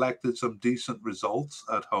 they've collected some decent results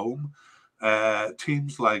at home.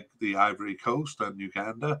 Teams like the Ivory Coast and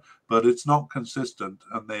Uganda, but it's not consistent,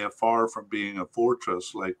 and they are far from being a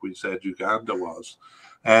fortress like we said Uganda was.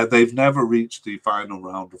 They've never reached the final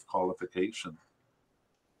round of qualification.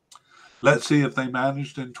 Let's see if they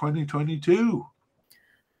managed in 2022.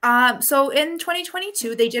 So in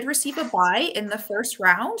 2022, they did receive a bye in the first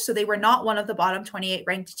round. So they were not one of the bottom 28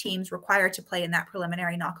 ranked teams required to play in that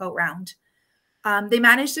preliminary knockout round. They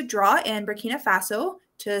managed to draw in Burkina Faso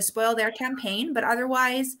to spoil their campaign, but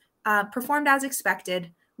otherwise performed as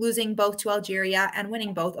expected, losing both to Algeria and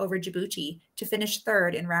winning both over Djibouti to finish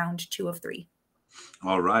third in round 2 of 3.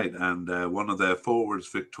 All right. And one of their forwards,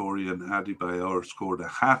 Victorian Adebayor, scored a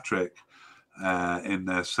hat-trick in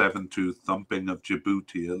their 7-2 thumping of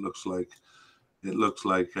Djibouti. It looks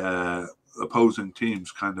like opposing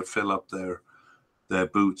teams kind of fill up their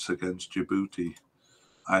boots against Djibouti.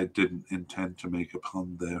 I didn't intend to make a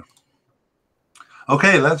pun there.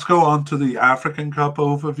 Okay, let's go on to the African Cup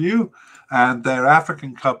overview. And their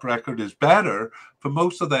African Cup record is better. For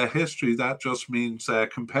most of their history, that just means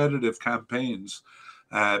competitive campaigns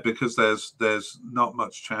because there's not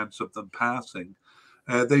much chance of them passing.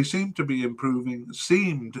 They seemed to be improving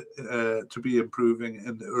in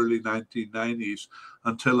the early 1990s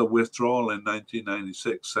until a withdrawal in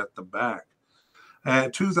 1996 set them back.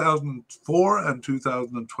 2004 and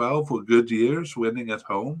 2012 were good years, winning at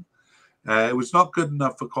home. It was not good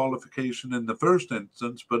enough for qualification in the first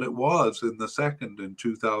instance, but it was in the second in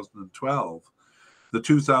 2012. The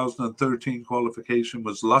 2013 qualification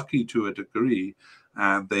was lucky to a degree,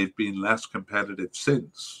 and they've been less competitive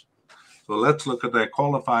since. So let's look at their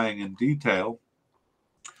qualifying in detail.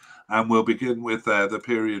 And we'll begin with the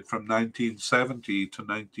period from 1970 to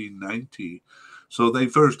 1990. So they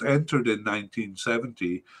first entered in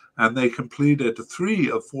 1970, and they completed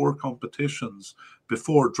 3 of 4 competitions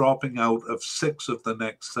before dropping out of 6 of the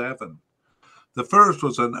next 7. The first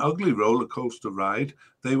was an ugly roller coaster ride.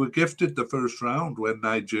 They were gifted the first round when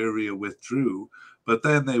Nigeria withdrew, but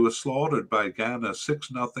then they were slaughtered by Ghana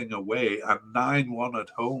 6-0 away and 9-1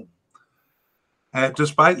 at home.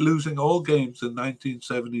 Despite losing all games in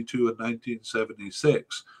 1972 and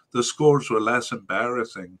 1976, the scores were less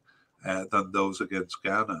embarrassing than those against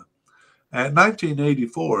Ghana.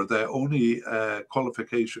 1984, their only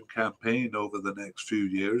qualification campaign over the next few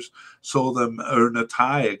years, saw them earn a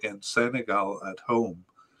tie against Senegal at home.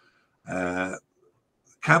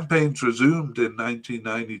 Campaigns resumed in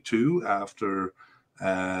 1992 after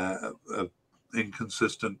an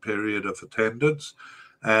inconsistent period of attendance.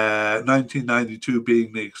 1992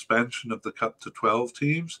 being the expansion of the Cup to 12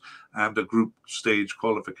 teams and a group stage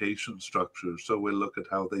qualification structure. So we'll look at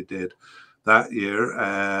how they did that year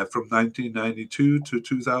from 1992 to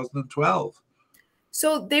 2012.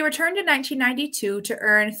 So they returned in 1992 to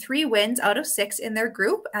earn 3 wins out of 6 in their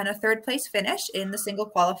group and a 3rd place finish in the single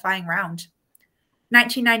qualifying round.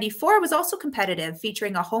 1994 was also competitive,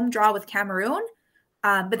 featuring a home draw with Cameroon,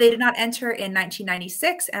 but they did not enter in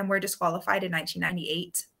 1996 and were disqualified in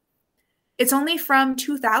 1998. It's only from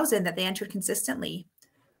 2000 that they entered consistently,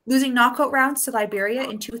 losing knockout rounds to Liberia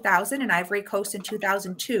in 2000 and Ivory Coast in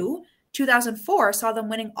 2002. 2004 saw them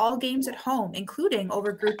winning all games at home, including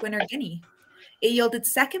over group winner Guinea. It yielded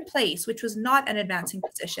 2nd place, which was not an advancing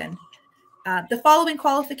position. The following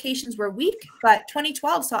qualifications were weak, but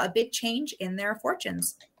 2012 saw a big change in their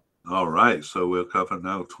fortunes. All right, so we'll cover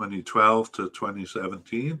now 2012 to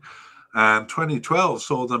 2017. And 2012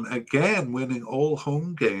 saw them again winning all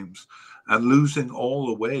home games and losing all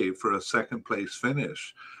away for a second place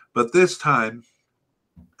finish. But this time,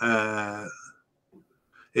 it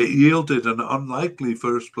yielded an unlikely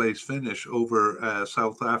first place finish over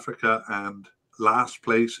South Africa and last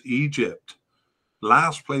place Egypt.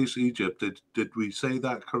 Last place Egypt. Did we say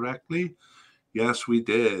that correctly? Yes, we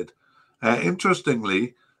did.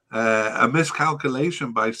 Interestingly, a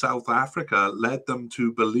miscalculation by South Africa led them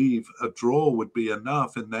to believe a draw would be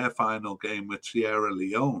enough in their final game with Sierra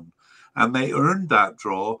Leone. And they earned that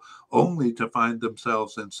draw only to find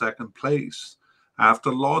themselves in second place.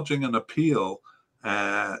 After lodging an appeal,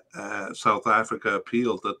 South Africa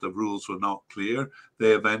appealed that the rules were not clear.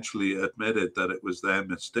 They eventually admitted that it was their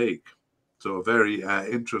mistake. So a very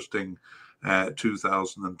interesting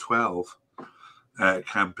 2012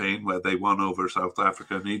 campaign where they won over South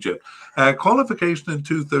Africa and Egypt. Qualification in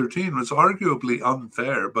 2013 was arguably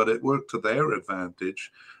unfair, but it worked to their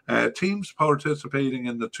advantage. Teams participating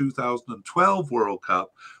in the 2012 World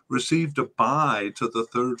Cup received a bye to the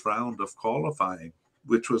third round of qualifying,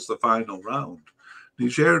 which was the final round.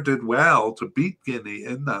 Niger did well to beat Guinea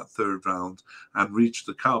in that third round and reach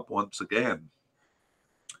the cup once again.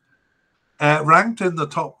 Ranked in the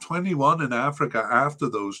top 21 in Africa after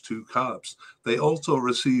those two cups, they also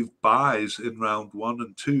received byes in round 1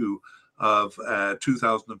 and 2 of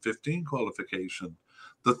 2015 qualification.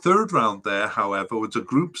 The third round there, however, was a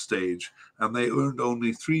group stage, and they earned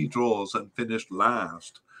only 3 draws and finished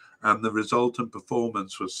last. And the resultant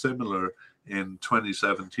performance was similar in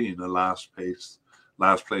 2017, a last place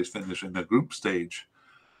finish in the group stage.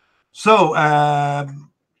 So,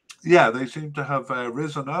 yeah, they seem to have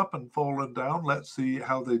risen up and fallen down. Let's see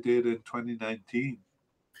how they did in 2019.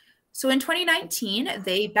 So in 2019,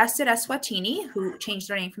 they bested Eswatini, who changed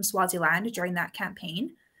their name from Swaziland during that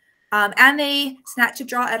campaign. And they snatched a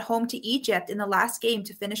draw at home to Egypt in the last game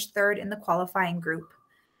to finish third in the qualifying group.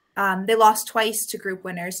 They lost twice to group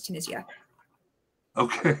winners, Tunisia.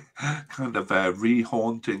 Okay, kind of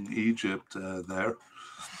re-haunting Egypt there.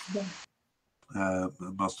 Yeah.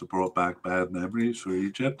 Must have brought back bad memories for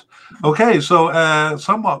Egypt. Okay, so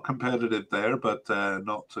somewhat competitive there, but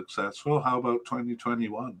not successful. How about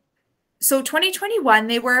 2021? So 2021,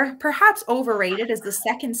 they were perhaps overrated as the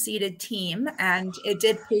second seeded team, and it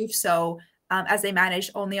did prove so as they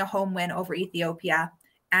managed only a home win over Ethiopia.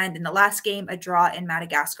 And in the last game, a draw in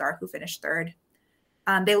Madagascar, who finished third.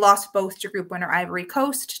 They lost both to group winner Ivory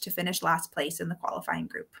Coast to finish last place in the qualifying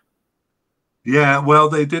group. Yeah, well,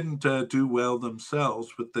 they didn't do well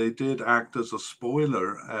themselves, but they did act as a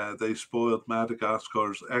spoiler. They spoiled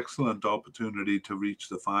Madagascar's excellent opportunity to reach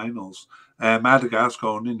the finals. Madagascar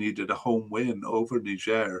only needed a home win over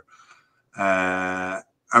Niger, and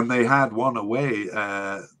they had one away.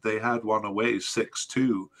 They had one away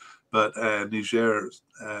 6-2, but Niger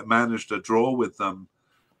managed a draw with them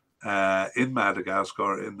in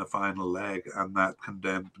Madagascar in the final leg, and that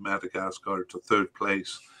condemned Madagascar to third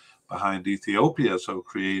place behind Ethiopia, so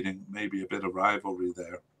creating maybe a bit of rivalry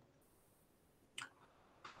there.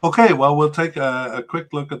 Okay, well, we'll take a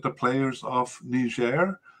quick look at the players of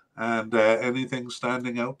Niger, and anything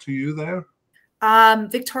standing out to you there?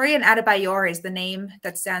 Victorian Adebayor is the name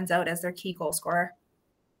that stands out as their key goal scorer.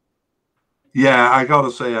 Yeah, I got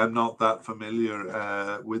to say I'm not that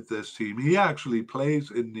familiar with this team. He actually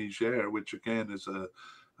plays in Niger, which again is a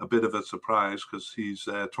bit of a surprise because he's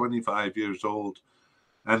 25 years old.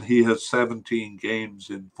 And he has 17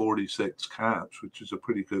 games in 46 caps, which is a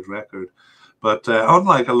pretty good record. But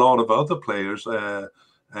unlike a lot of other players,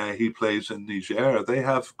 he plays in Niger. They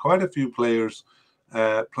have quite a few players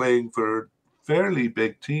playing for fairly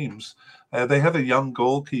big teams. They have a young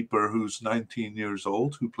goalkeeper who's 19 years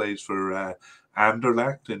old who plays for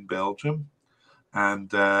Anderlecht in Belgium.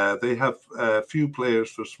 And they have a few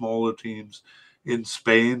players for smaller teams in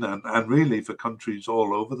Spain and really for countries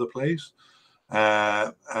all over the place.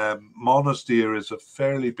 Monastir is a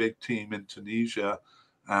fairly big team in Tunisia,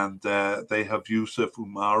 and they have Yusuf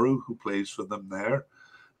Umaru who plays for them there.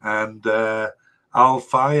 And Al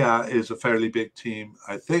Faya is a fairly big team,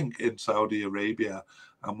 I think, in Saudi Arabia,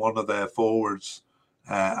 and one of their forwards,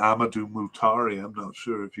 Amadou Moutari, I'm not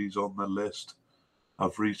sure if he's on the list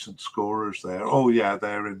of recent scorers there. Oh yeah,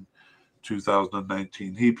 they're in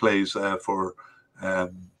 2019. He plays for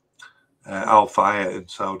Al Faya in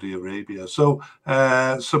Saudi Arabia. So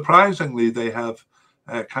surprisingly, they have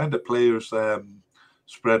kind of players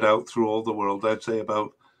spread out through all the world. I'd say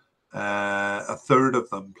about a third of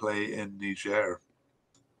them play in Niger.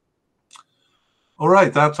 All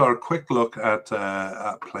right, that's our quick look at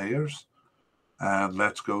players. And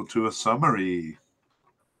let's go to a summary.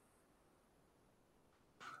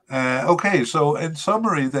 Okay, so in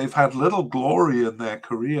summary, they've had little glory in their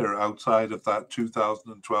career outside of that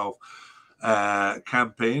 2012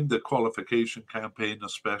 campaign, the qualification campaign,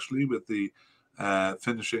 especially with the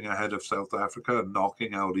finishing ahead of South Africa and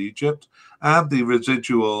knocking out Egypt, and the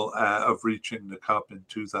residual of reaching the Cup in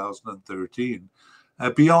 2013.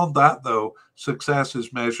 Beyond that, though, success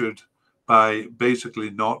is measured by basically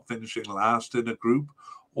not finishing last in a group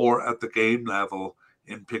or at the game level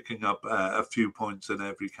in picking up a few points in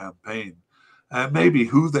every campaign. Maybe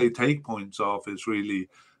who they take points off is really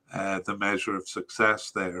the measure of success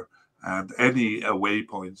there, and any away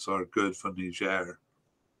points are good for Niger.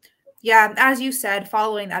 Yeah, as you said,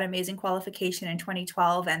 following that amazing qualification in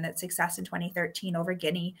 2012 and that success in 2013 over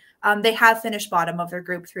Guinea, they have finished bottom of their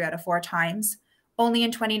group 3 out of 4 times. Only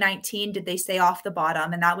in 2019 did they stay off the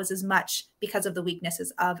bottom, and that was as much because of the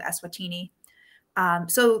weaknesses of Eswatini.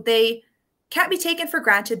 So they can't be taken for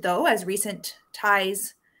granted, though, as recent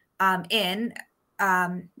ties and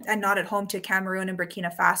not at home to Cameroon and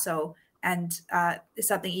Burkina Faso, and is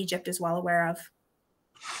something Egypt is well aware of.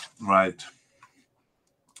 Right.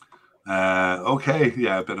 Okay,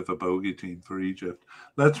 yeah, a bit of a bogey team for Egypt.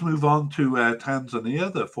 Let's move on to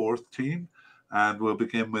Tanzania, the 4th team, and we'll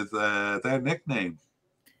begin with their nickname.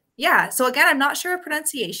 Yeah, so again, I'm not sure of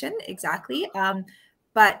pronunciation exactly,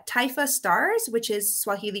 but Taifa Stars, which is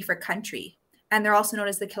Swahili for country, and they're also known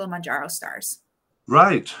as the Kilimanjaro Stars.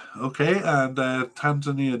 Right. Okay. And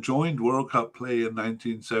Tanzania joined World Cup play in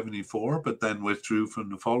 1974, but then withdrew from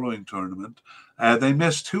the following tournament. They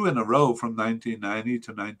missed 2 in a row from 1990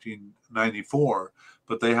 to 1994,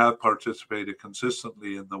 but they have participated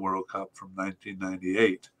consistently in the World Cup from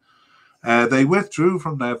 1998. They withdrew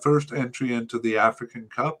from their first entry into the African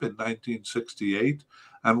Cup in 1968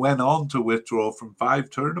 and went on to withdraw from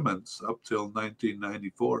 5 tournaments up till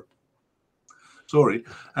 1994.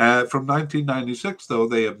 From 1996, though,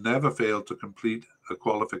 they have never failed to complete a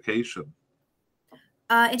qualification.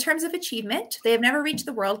 In terms of achievement, they have never reached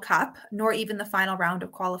the World Cup, nor even the final round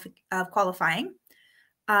of qualifying.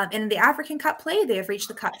 In the African Cup play, they have reached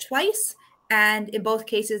the Cup twice, and in both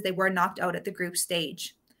cases, they were knocked out at the group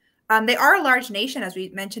stage. They are a large nation, as we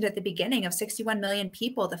mentioned at the beginning, of 61 million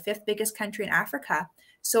people, the 5th biggest country in Africa.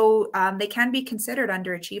 So they can be considered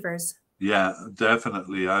underachievers. Yeah,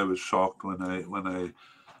 definitely. I was shocked when I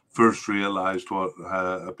first realized what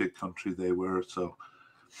a big country they were. So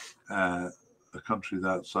a country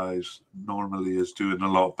that size normally is doing a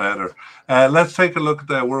lot better. Let's take a look at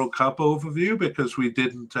their World Cup overview, because we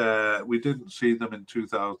didn't see them in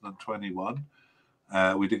 2021.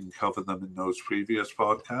 We didn't cover them in those previous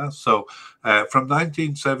podcasts. So from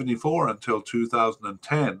 1974 until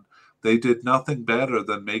 2010, they did nothing better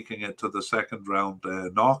than making it to the second round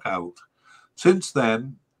knockout. Since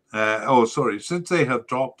then, since they have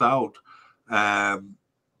dropped out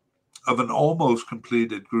of an almost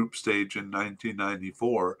completed group stage in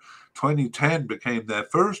 1994, 2010 became their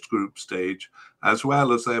first group stage, as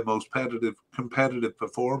well as their most competitive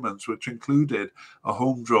performance, which included a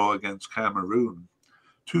home draw against Cameroon.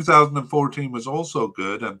 2014 was also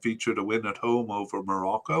good and featured a win at home over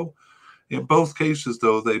Morocco. In both cases,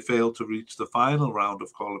 though, they failed to reach the final round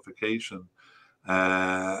of qualification,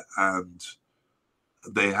 and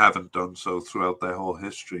they haven't done so throughout their whole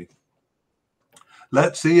history.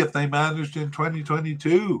 Let's see if they managed in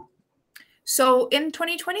 2022. So in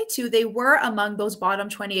 2022, they were among those bottom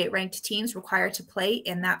 28 ranked teams required to play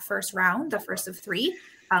in that first round, the first of 3,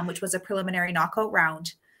 which was a preliminary knockout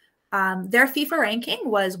round. Their FIFA ranking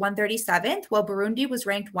was 137th, while Burundi was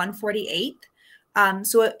ranked 148th.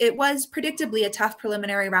 So it was predictably a tough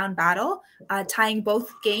preliminary round battle, tying both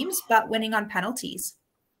games, but winning on penalties.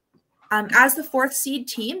 As the 4th seed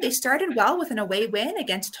team, they started well with an away win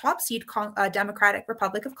against top seed Democratic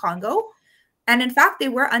Republic of Congo. And in fact, they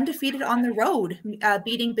were undefeated on the road,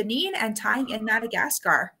 beating Benin and tying in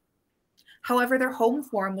Madagascar. However, their home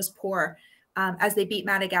form was poor, as they beat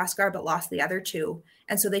Madagascar but lost the other 2.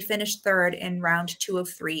 And so they finished 3rd in round 2 of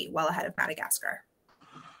 3, well ahead of Madagascar.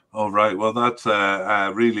 All right. Well, that's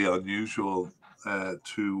really unusual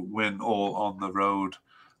to win all on the road.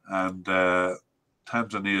 And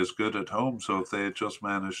Tanzania is good at home. So if they had just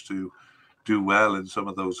managed to do well in some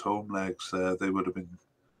of those home legs, they would have been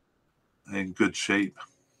in good shape.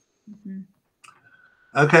 Mm-hmm.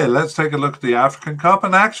 Okay, let's take a look at the African Cup.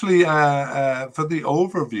 And actually, for the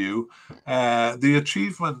overview, the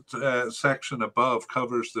achievement section above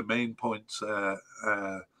covers the main points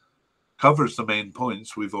covers the main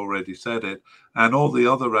points. We've already said it. And all the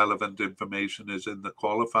other relevant information is in the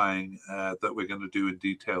qualifying that we're going to do in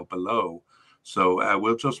detail below. So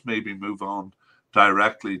we'll just maybe move on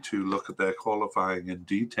directly to look at their qualifying in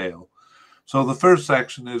detail. So the first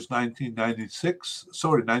section is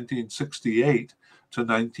 1968 to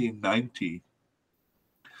 1990.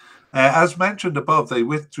 As mentioned above, they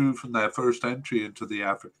withdrew from their first entry into the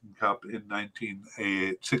African Cup in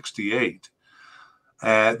 1968.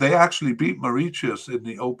 They actually beat Mauritius in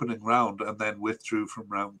the opening round and then withdrew from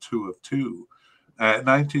round 2 of 2.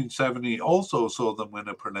 1970 also saw them win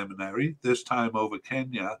a preliminary, this time over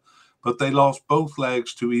Kenya, but they lost both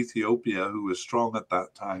legs to Ethiopia, who was strong at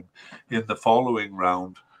that time, in the following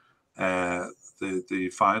round, the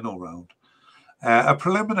final round. A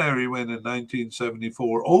preliminary win in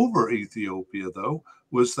 1974 over Ethiopia, though,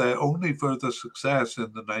 was their only further success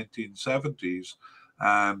in the 1970s.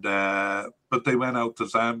 But they went out to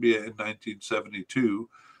Zambia in 1972,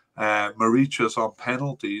 Mauritius on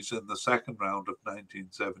penalties in the second round of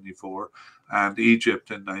 1974, and Egypt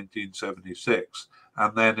in 1976.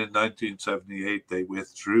 And then in 1978, they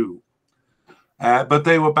withdrew. But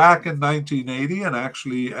they were back in 1980, and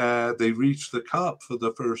actually they reached the Cup for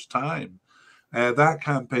the first time. That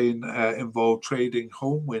campaign involved trading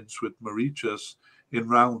home wins with Mauritius in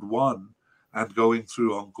round 1 and going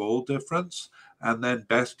through on goal difference, and then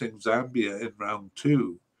besting Zambia in round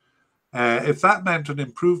 2. If that meant an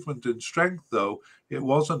improvement in strength, though, it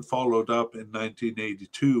wasn't followed up in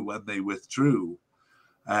 1982 when they withdrew.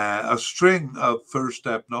 A string of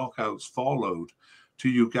first-step knockouts followed to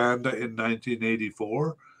Uganda in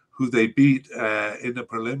 1984, who they beat in a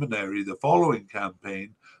preliminary the following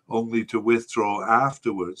campaign, only to withdraw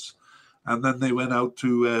afterwards. And then they went out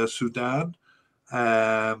to Sudan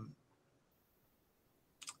and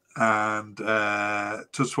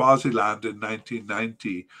to Swaziland in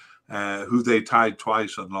 1990, who they tied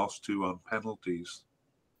twice and lost to on penalties.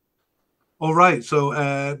 All right, so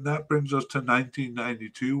that brings us to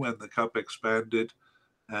 1992 when the Cup expanded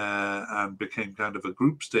and became kind of a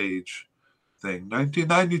group stage thing.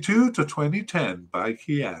 1992 to 2010 by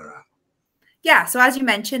Kiara. Yeah, so as you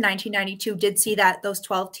mentioned, 1992 did see that those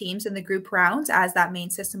 12 teams in the group rounds as that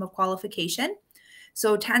main system of qualification.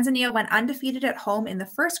 So Tanzania went undefeated at home in the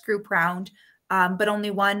first group round, but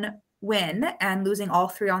only one win and losing all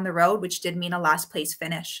 3 on the road, which did mean a last place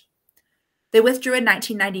finish. They withdrew in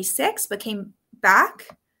 1996, but came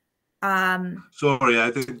back. Sorry,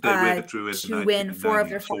 I think they withdrew in to win 4 of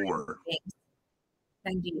their 4 games.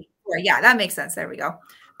 94. Yeah, that makes sense. There we go.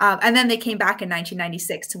 And then they came back in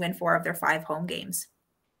 1996 to win 4 of their 5 home games.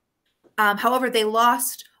 However, they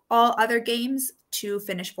lost all other games to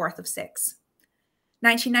finish 4th of 6.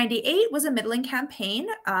 1998 was a middling campaign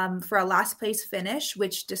for a last place finish,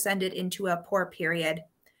 which descended into a poor period.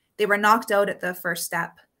 They were knocked out at the first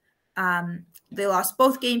step. They lost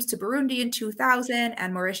both games to Burundi in 2000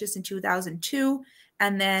 and Mauritius in 2002,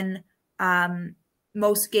 and then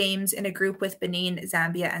most games in a group with Benin,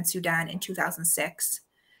 Zambia, and Sudan in 2006.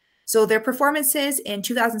 So their performances in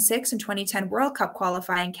 2006 and 2010 World Cup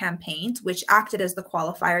qualifying campaigns, which acted as the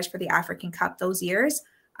qualifiers for the African Cup those years,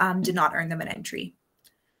 did not earn them an entry.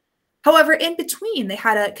 However, in between, they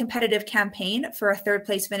had a competitive campaign for a 3rd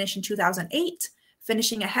place finish in 2008,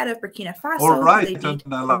 finishing ahead of Burkina Faso. All right, and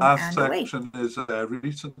the last section is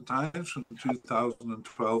recent times from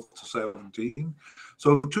 2012 to 17.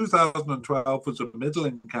 So 2012 was a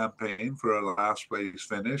middling campaign for a last place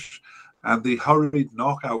finish, and the hurried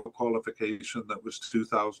knockout qualification that was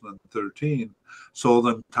 2013 saw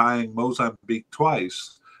them tying Mozambique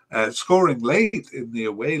twice, scoring late in the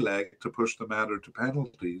away leg to push the matter to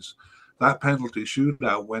penalties. That penalty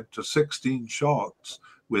shootout went to 16 shots,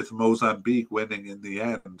 with Mozambique winning in the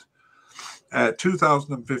end.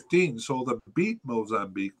 2015 saw them beat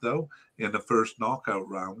Mozambique, though, in the first knockout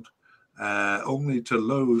round, only to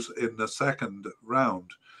lose in the second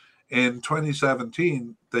round. In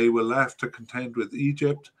 2017, they were left to contend with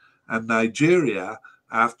Egypt and Nigeria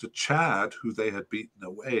after Chad, who they had beaten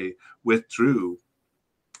away, withdrew.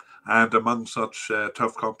 And among such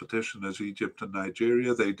tough competition as Egypt and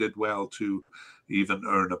Nigeria, they did well to even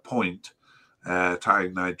earn a point,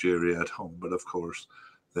 tying Nigeria at home. But of course,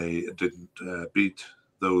 they didn't beat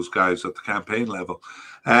those guys at the campaign level.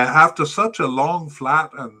 After such a long,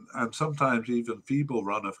 flat, and sometimes even feeble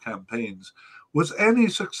run of campaigns, was any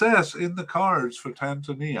success in the cards for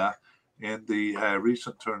Tanzania in the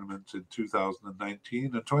recent tournaments in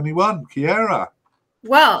 2019 and 21? Kiara?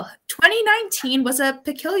 Well, 2019 was a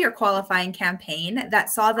peculiar qualifying campaign that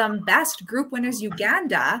saw them best group winners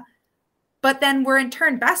Uganda, but then were in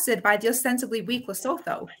turn bested by the ostensibly weak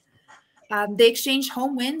Lesotho. They exchanged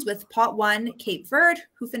home wins with pot 1 Cape Verde,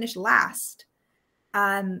 who finished last.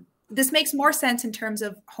 This makes more sense in terms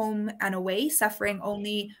of home and away, suffering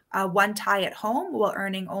only one tie at home while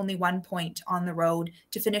earning only 1 point on the road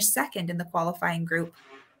to finish second in the qualifying group.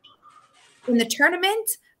 In the tournament,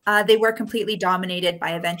 they were completely dominated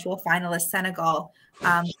by eventual finalist Senegal,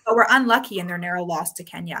 but were unlucky in their narrow loss to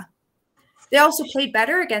Kenya. They also played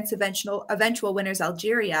better against eventual winners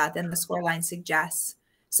Algeria than the scoreline suggests.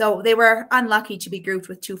 So they were unlucky to be grouped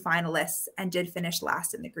with 2 finalists and did finish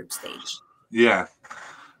last in the group stage. Yeah.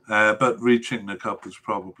 But reaching the cup was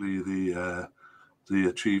probably the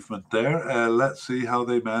achievement there. Let's see how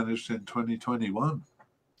they managed in 2021.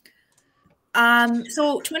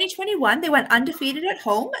 So 2021, they went undefeated at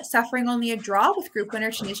home, suffering only a draw with group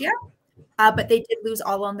winner Tunisia. But they did lose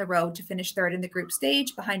all on the road to finish third in the group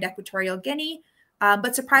stage behind Equatorial Guinea,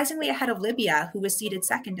 but surprisingly ahead of Libya, who was seeded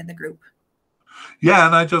second in the group. Yeah,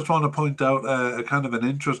 and I just want to point out a kind of an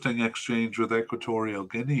interesting exchange with Equatorial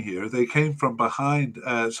Guinea here. They came from behind,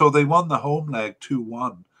 so they won the home leg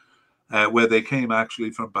 2-1, where they came actually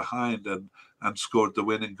from behind and scored the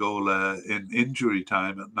winning goal in injury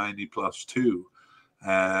time at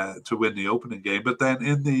 90+2 to win the opening game. But then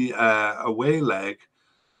in the away leg,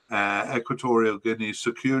 Equatorial Guinea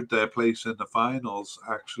secured their place in the finals,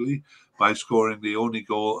 actually, by scoring the only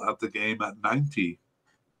goal of the game at 90.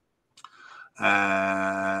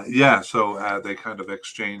 So they kind of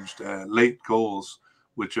exchanged late goals,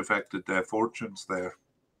 which affected their fortunes there.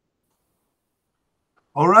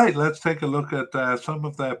 All right, let's take a look at some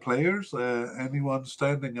of their players. Anyone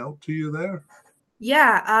standing out to you there?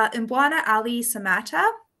 Yeah, Mbwana Ali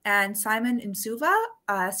Samata and Simon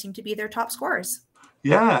Nsuva seem to be their top scorers.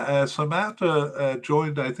 Yeah, Samata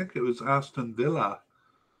joined, I think it was Aston Villa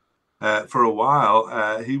for a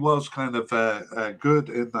while. He was kind of good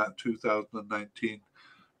in that 2019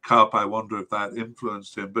 Cup. I wonder if that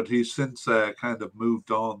influenced him, but he's since kind of moved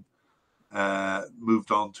on to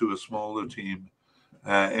a smaller team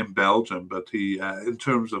in Belgium. But he, in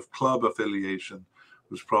terms of club affiliation,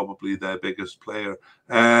 was probably their biggest player.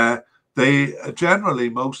 They generally,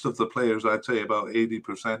 most of the players, I'd say about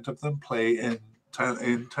 80% of them, play in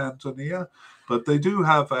Tanzania, but they do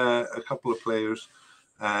have a couple of players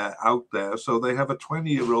out there. So they have a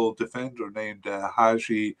 20-year-old defender named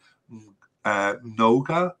Haji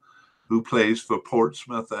Noga, who plays for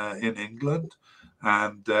Portsmouth in England.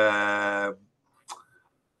 And there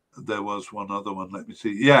was one other one. Let me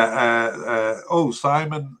see.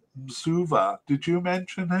 Simon Nsuva. Did you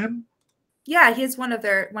mention him? Yeah, he's one of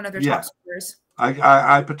their top scorers.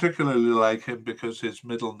 I particularly like him because his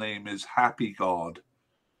middle name is Happy God,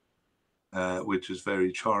 which is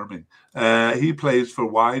very charming. He plays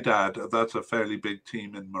for Wydad. That's a fairly big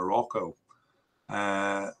team in Morocco.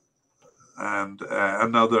 And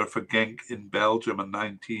another for Genk in Belgium, a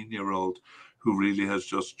 19-year-old who really has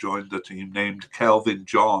just joined the team, named Kelvin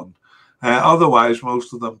John. Otherwise,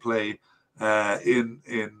 most of them play in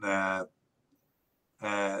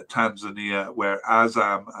Tanzania, where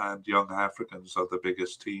Azam and Young Africans are the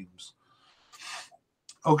biggest teams.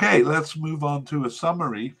 Okay, let's move on to a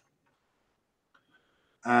summary.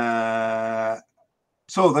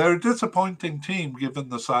 So they're a disappointing team given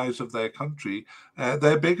the size of their country.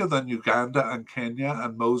 They're bigger than Uganda and Kenya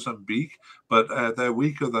and Mozambique, but they're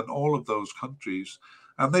weaker than all of those countries.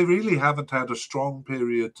 And they really haven't had a strong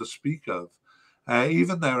period to speak of.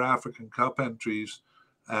 Even their African Cup entries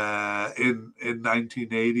in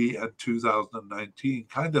 1980 and 2019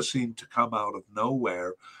 kind of seemed to come out of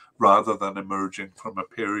nowhere rather than emerging from a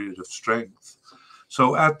period of strength.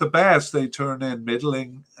 So at the best, they turn in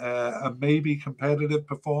middling and maybe competitive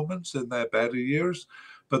performance in their better years,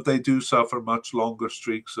 but they do suffer much longer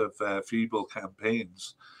streaks of feeble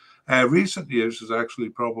campaigns. Recent years is actually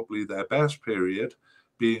probably their best period,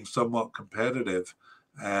 being somewhat competitive,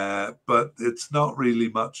 but it's not really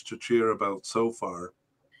much to cheer about so far.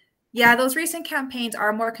 Yeah, those recent campaigns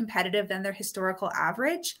are more competitive than their historical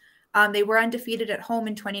average. They were undefeated at home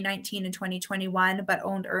in 2019 and 2021, but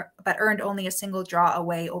earned only a single draw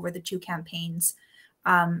away over the 2 campaigns.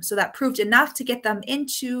 So that proved enough to get them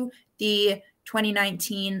into the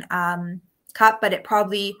 2019 Cup, but it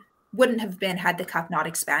probably wouldn't have been had the Cup not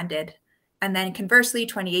expanded. And then conversely,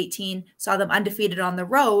 2018 saw them undefeated on the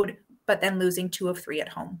road, but then losing 2 of 3 at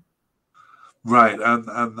home. Right, and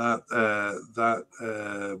that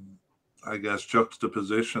I guess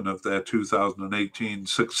juxtaposition of their 2018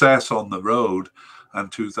 success on the road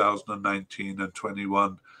and 2019 and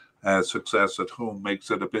 21 success at home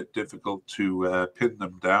makes it a bit difficult to pin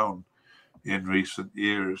them down in recent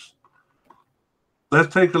years.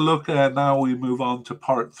 Let's take a look now. We move on to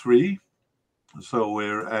part 3. So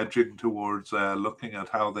we're edging towards looking at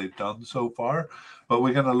how they've done so far. But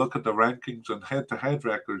we're going to look at the rankings and head-to-head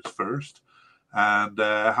records first. And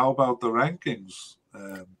how about the rankings,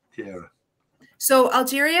 Kiera? So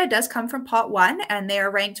Algeria does come from pot 1, and they are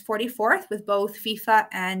ranked 44th with both FIFA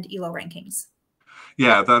and ELO rankings.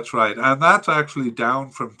 Yeah, that's right. And that's actually down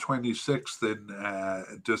from 26th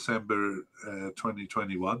in December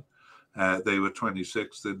 2021. They were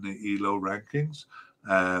 26th in the ELO rankings.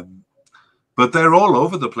 But they're all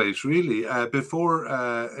over the place, really. Before,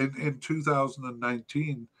 in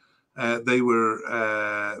 2019, they were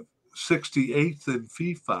 68th in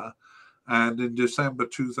FIFA. And in December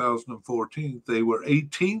 2014, they were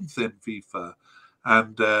 18th in FIFA.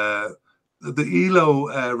 And the ELO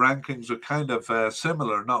rankings are kind of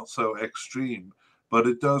similar, not so extreme, but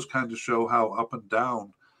it does kind of show how up and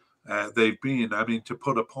down they've been. I mean, to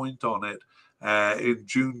put a point on it, in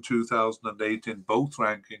June 2008, in both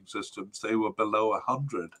ranking systems, they were below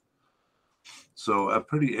 100. So a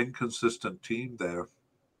pretty inconsistent team there.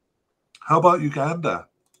 How about Uganda?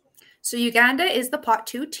 So Uganda is the pot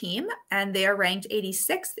 2 team, and they are ranked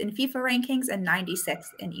 86th in FIFA rankings and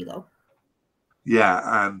 96th in ELO.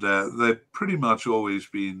 Yeah, and they've pretty much always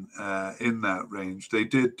been in that range. They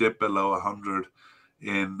did dip below 100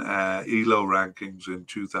 in ELO rankings in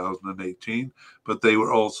 2018, but they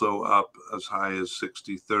were also up as high as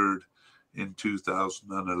 63rd in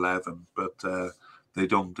 2011. But they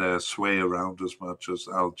don't sway around as much as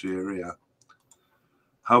Algeria.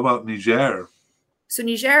 How about Niger? So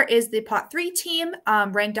Niger is the pot 3 team,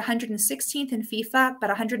 ranked 116th in FIFA, but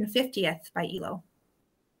 150th by ELO.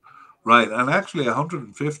 Right, and actually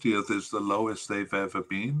 150th is the lowest they've ever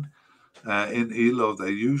been. In ELO, they're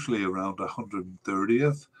usually around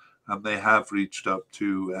 130th, and they have reached up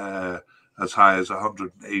to as high as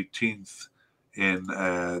 118th in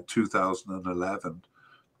 2011.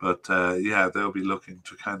 But yeah, they'll be looking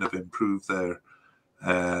to kind of improve their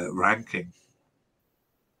ranking.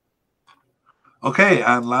 Okay,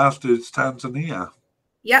 and last is Tanzania.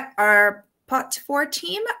 Yep, our pot 4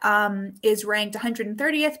 team is ranked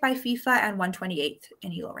 130th by FIFA and 128th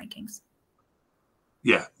in ELO rankings.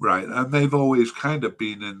 Yeah, right. And they've always kind of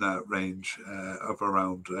been in that range of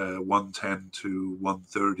around 110 to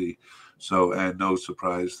 130. So no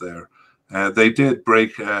surprise there. They did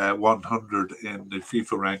break 100 in the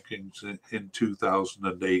FIFA rankings in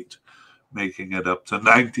 2008, making it up to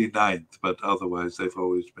 99th. But otherwise, they've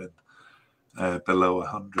always been below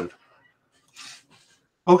 100.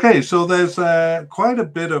 Okay, so there's quite a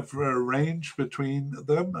bit of range between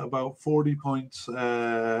them, about 40 points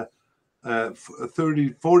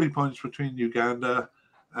 40 points between Uganda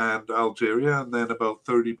and Algeria, and then about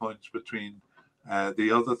 30 points between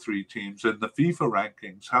the other 3 teams in the FIFA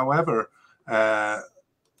rankings. However,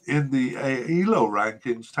 in the ELO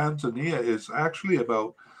rankings, Tanzania is actually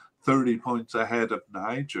about 30 points ahead of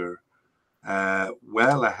Niger,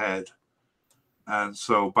 well ahead. And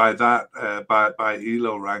so by that, by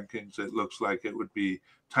ELO rankings, it looks like it would be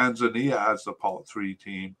Tanzania as the pot 3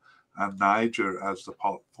 team and Niger as the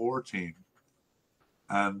pot 4 team.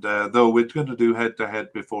 And though we're going to do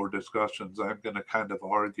head-to-head before discussions, I'm going to kind of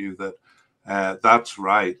argue that that's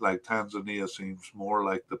right. Like Tanzania seems more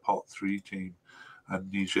like the pot 3 team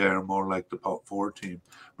and Niger more like the pot 4 team.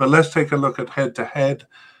 But let's take a look at head-to-head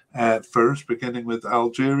first, beginning with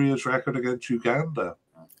Algeria's record against Uganda.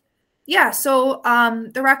 Yeah, so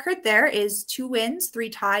the record there is 2 wins, 3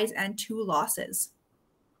 ties, and 2 losses.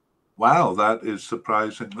 Wow, that is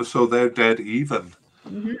surprising. So they're dead even.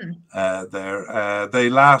 There. They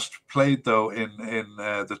last played though in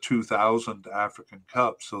the 2000 African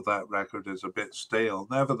Cup, so that record is a bit stale.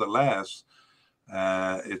 Nevertheless,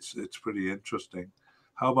 it's pretty interesting.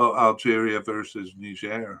 How about Algeria versus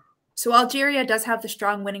Niger? So Algeria does have the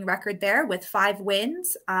strong winning record there with 5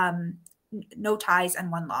 wins, no ties,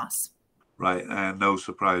 and 1 loss. Right, and no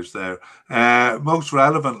surprise there. Most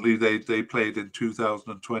relevantly, they played in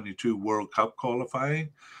 2022 World Cup qualifying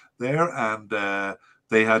there, and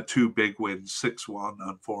they had 2 big wins, 6-1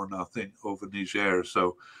 and 4-0 over Niger.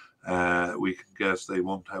 So we can guess they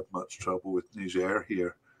won't have much trouble with Niger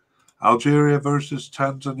here. Algeria versus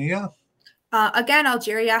Tanzania? Again,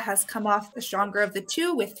 Algeria has come off the stronger of the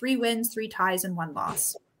 2 with 3 wins, 3 ties, and 1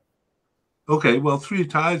 loss. Okay, well, 3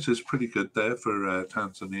 ties is pretty good there for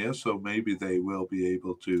Tanzania, so maybe they will be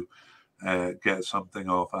able to get something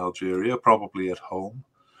off Algeria, probably at home.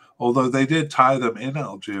 Although they did tie them in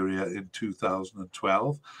Algeria in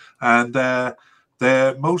 2012. And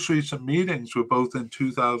their most recent meetings were both in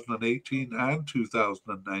 2018 and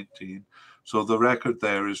 2019. So the record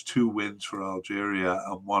there is 2 wins for Algeria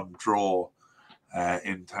and 1 draw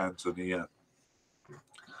in Tanzania.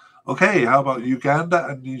 Okay, how about Uganda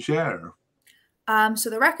and Niger? So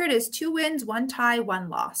the record is 2 wins, 1 tie, 1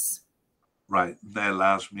 loss. Right. Their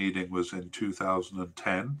last meeting was in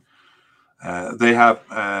 2010. They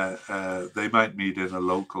might meet in a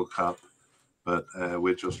local cup, but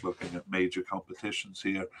we're just looking at major competitions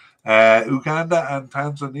here. Uganda and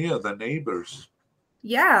Tanzania, the neighbors.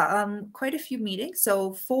 Yeah, quite a few meetings.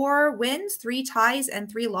 So 4 wins, 3 ties,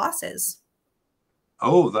 and 3 losses.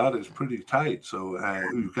 Oh, that is pretty tight. So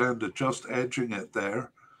Uganda just edging it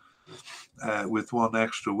there with 1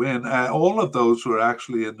 extra win. All of those were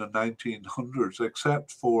actually in the 1900s,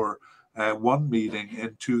 except for 1 meeting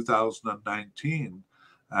in 2019.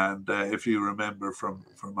 And if you remember from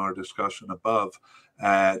our discussion above,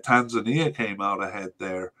 Tanzania came out ahead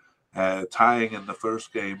there, tying in the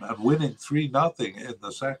first game and winning 3-0 in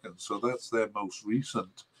the second. So that's their most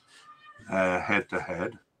recent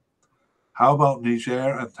head-to-head. How about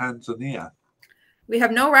Niger and Tanzania? We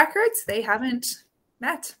have no records. They haven't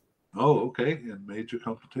met. Oh, okay, in major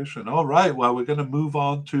competition. All right, well, we're going to move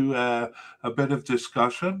on to a bit of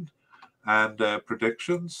discussion and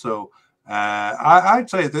predictions. So I'd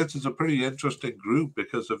say this is a pretty interesting group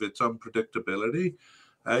because of its unpredictability.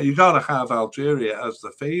 You got to have Algeria as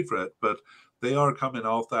the favorite, but they are coming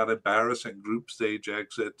off that embarrassing group stage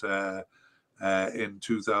exit in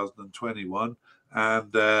 2021.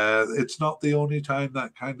 And it's not the only time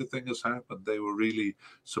that kind of thing has happened. They were really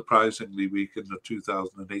surprisingly weak in the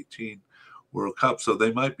 2018 World Cup, so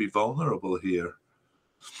they might be vulnerable here.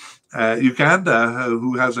 Uganda,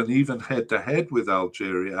 who has an even head-to-head with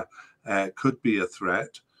Algeria, could be a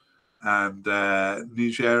threat. And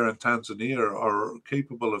Niger and Tanzania are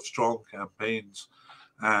capable of strong campaigns.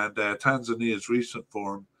 And Tanzania's recent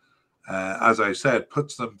form, as I said,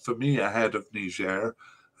 puts them, for me, ahead of Niger.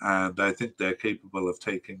 And I think they're capable of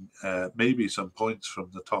taking maybe some points from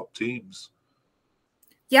the top teams.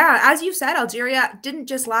 Yeah, as you said, Algeria didn't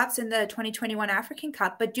just lapse in the 2021 African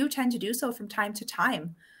Cup, but do tend to do so from time to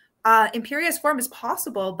time. Imperia's form is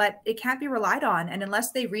possible, but it can't be relied on. And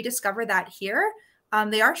unless they rediscover that here,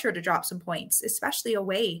 they are sure to drop some points, especially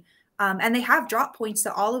away. And they have dropped points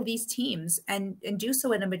to all of these teams and do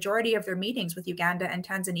so in a majority of their meetings with Uganda and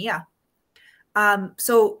Tanzania.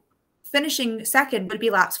 So finishing second would be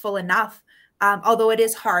lapseful enough, although it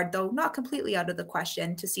is hard, though not completely out of the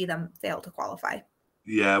question, to see them fail to qualify.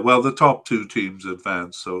 Yeah, well, the top 2 teams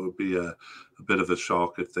advance, so it would be a bit of a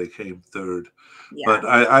shock if they came third. Yeah. But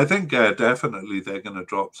I think definitely they're going to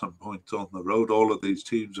drop some points on the road. All of these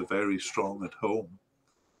teams are very strong at home.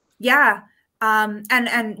 Yeah,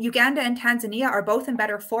 and Uganda and Tanzania are both in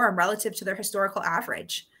better form relative to their historical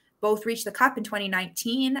average. Both reached the Cup in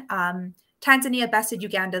 2019. Tanzania bested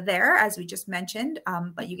Uganda there, as we just mentioned,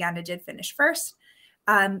 but Uganda did finish first.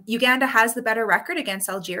 Uganda has the better record against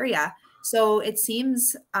Algeria, so it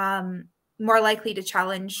seems more likely to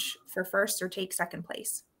challenge for first or take second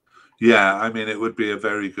place. Yeah, I mean, it would be a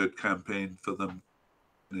very good campaign for them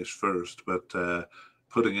to finish first, but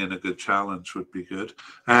putting in a good challenge would be good.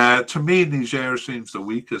 To me, Niger seems the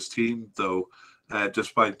weakest team, though,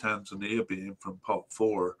 despite Tanzania being from pot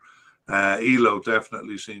 4. Elo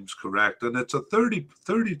definitely seems correct. And it's a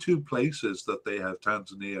 32 places that they have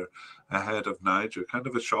Tanzania ahead of Niger. Kind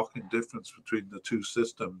of a shocking difference between the two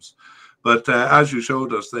systems. But as you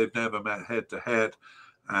showed us, they've never met head-to-head.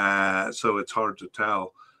 So it's hard to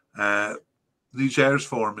tell. Niger's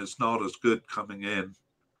form is not as good coming in.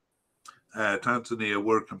 Tanzania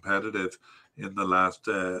were competitive in the last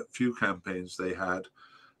few campaigns they had.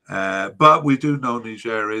 But we do know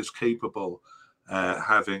Niger is capable,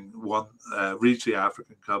 having reached the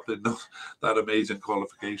African Cup in that amazing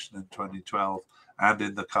qualification in 2012 and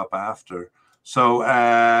in the Cup after. So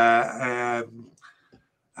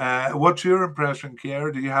what's your impression,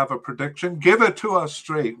 Kiera? Do you have a prediction? Give it to us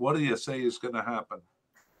straight. What do you say is going to happen?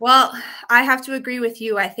 Well, I have to agree with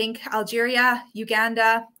you. I think Algeria,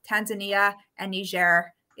 Uganda, Tanzania, and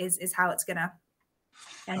Niger is how it's going to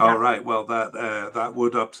end All up. right. Well, that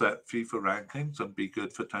would upset FIFA rankings and be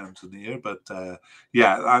good for Tanzania. But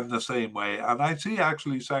yeah, I'm the same way. And I see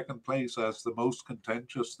actually second place as the most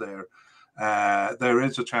contentious there. There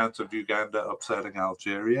is a chance of Uganda upsetting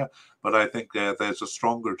Algeria, but I think there's a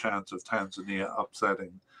stronger chance of Tanzania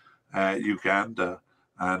upsetting Uganda.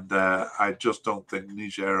 And I just don't think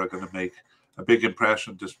Niger are going to make a big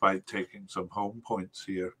impression despite taking some home points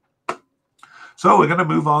here. So we're going to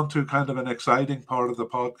move on to kind of an exciting part of the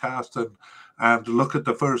podcast and look at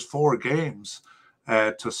the first 4 games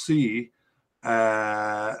to see,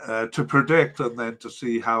 to predict, and then to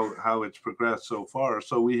see how it's progressed so far.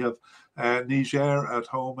 So we have Niger at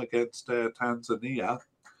home against Tanzania.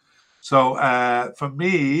 So for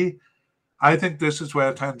me, I think this is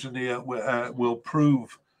where Tanzania will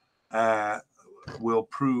prove that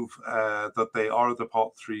they are the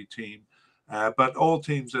pot 3 team. But all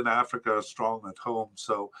teams in Africa are strong at home,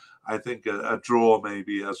 so I think a draw may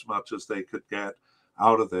be as much as they could get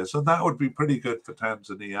out of this, and that would be pretty good for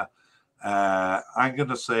Tanzania. I'm going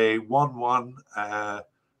to say 1-1,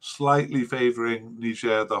 slightly favouring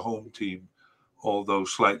Niger, the home team, although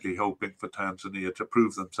slightly hoping for Tanzania to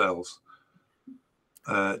prove themselves.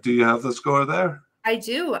 Do you have the score there? I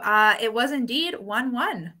do. It was indeed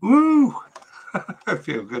 1-1. Woo! I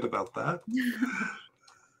feel good about that.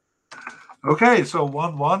 Okay, so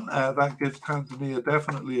 1-1. That gives Tanzania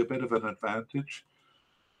definitely a bit of an advantage,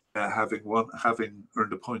 having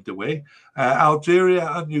earned a point away. Algeria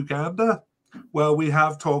and Uganda. Well, we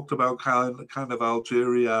have talked about kind of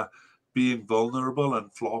Algeria being vulnerable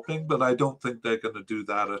and flopping, but I don't think they're going to do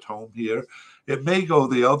that at home here. It may go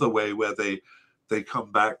the other way, where they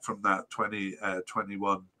come back from that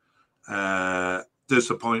 2021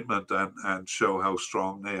 disappointment and show how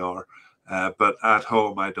strong they are. But at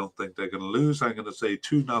home, I don't think they're going to lose. I'm going to say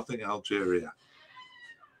 2-0 Algeria.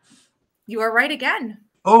 You are right again.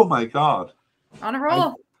 Oh, my God. On a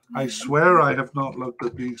roll. I swear I have not looked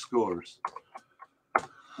at these scores.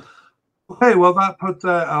 Okay, well, that puts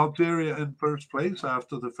Algeria in first place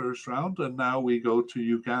after the first round. And now we go to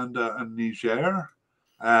Uganda and Niger.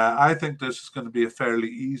 I think this is going to be a fairly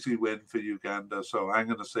easy win for Uganda. So I'm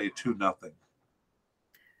going to say 2-0.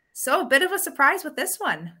 So a bit of a surprise with this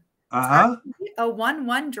one. Uh-huh. A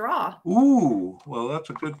 1-1 draw. Ooh, well, that's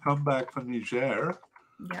a good comeback for Niger.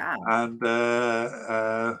 Yeah. And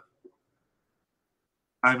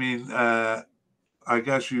I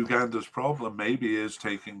guess Uganda's problem maybe is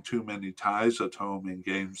taking too many ties at home in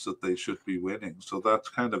games that they should be winning. So that's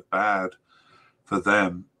kind of bad for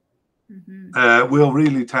them. Mm-hmm. We'll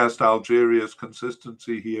really test Algeria's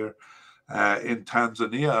consistency here in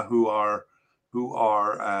Tanzania, who are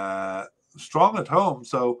strong at home.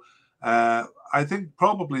 So I think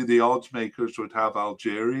probably the odds makers would have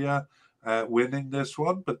Algeria winning this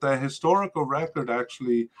one, but their historical record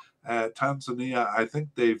actually, Tanzania, I think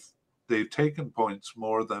they've taken points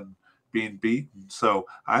more than being beaten. So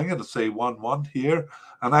I'm going to say 1-1 here,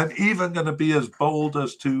 and I'm even going to be as bold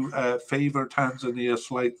as to favor Tanzania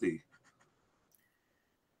slightly.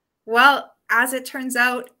 Well, as it turns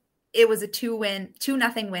out, it was a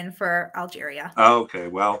 2-0 win for Algeria. Okay,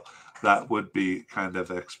 well, that would be kind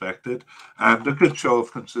of expected, and a good show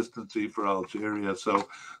of consistency for Algeria. So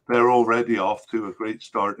they're already off to a great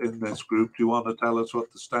start in this group. Do you want to tell us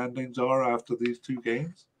what the standings are after these two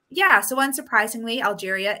games? Yeah, so unsurprisingly,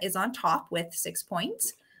 Algeria is on top with 6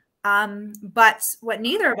 points. But what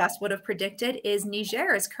neither of us would have predicted is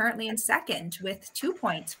Niger is currently in second with 2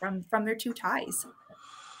 points from their 2 ties.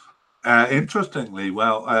 Interesting. We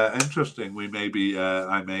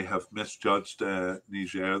I may have misjudged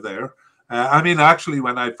Niger there. Actually,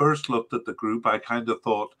 when I first looked at the group, I kind of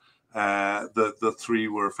thought the 3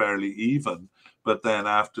 were fairly even. But then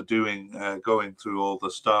after going through all the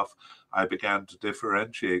stuff, I began to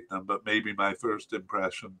differentiate them. But maybe my first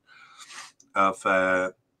impression of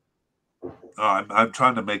I'm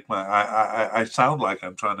trying to make I sound like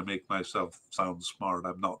I'm trying to make myself sound smart.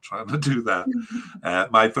 I'm not trying to do that.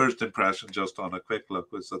 My first impression just on a quick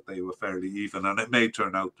look was that they were fairly even, and it may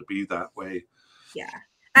turn out to be that way. Yeah.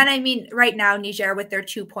 And right now, Niger with their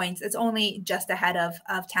 2 points, it's only just ahead of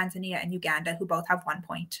Tanzania and Uganda, who both have 1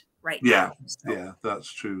 point right now. Yeah,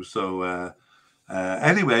 that's true. So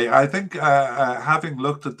anyway, I think having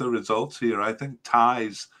looked at the results here, I think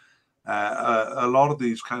ties, a lot of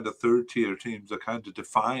these kind of third tier teams are kind of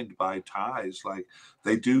defined by ties. Like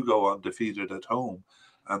they do go undefeated at home,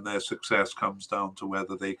 and their success comes down to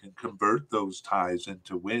whether they can convert those ties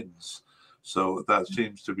into wins. So that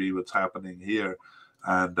seems to be what's happening here.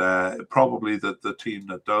 And probably the team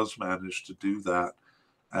that does manage to do that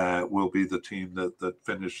will be the team that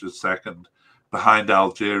finishes second behind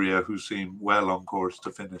Algeria, who seem well on course to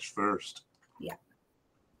finish first. Yeah.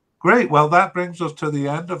 Great. Well, that brings us to the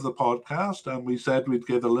end of the podcast. And we said we'd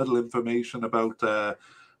give a little information about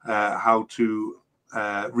how to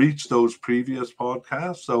reach those previous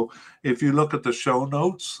podcasts. So if you look at the show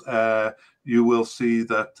notes, you will see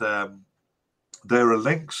that there are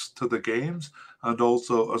links to the games. And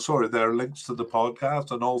also, there are links to the podcast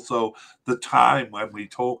and also the time when we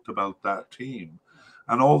talked about that team.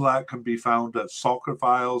 And all that can be found at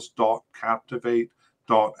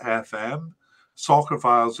soccerfiles.captivate.fm.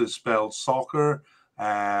 Soccerfiles is spelled soccer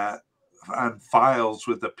and files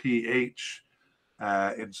with a PH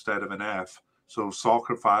instead of an F. So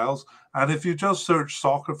Soccerfiles. And if you just search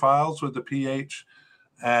Soccerfiles with a PH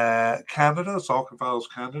Canada, Soccer Files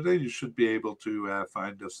Canada. You should be able to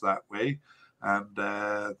find us that way. And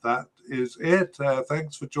that is it.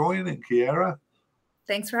 Thanks for joining, Kiera.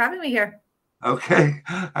 Thanks for having me here. Okay.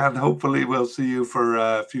 And hopefully we'll see you for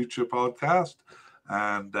a future podcast.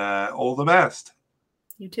 And all the best.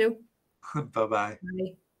 You too. Bye-bye.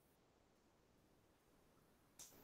 Bye.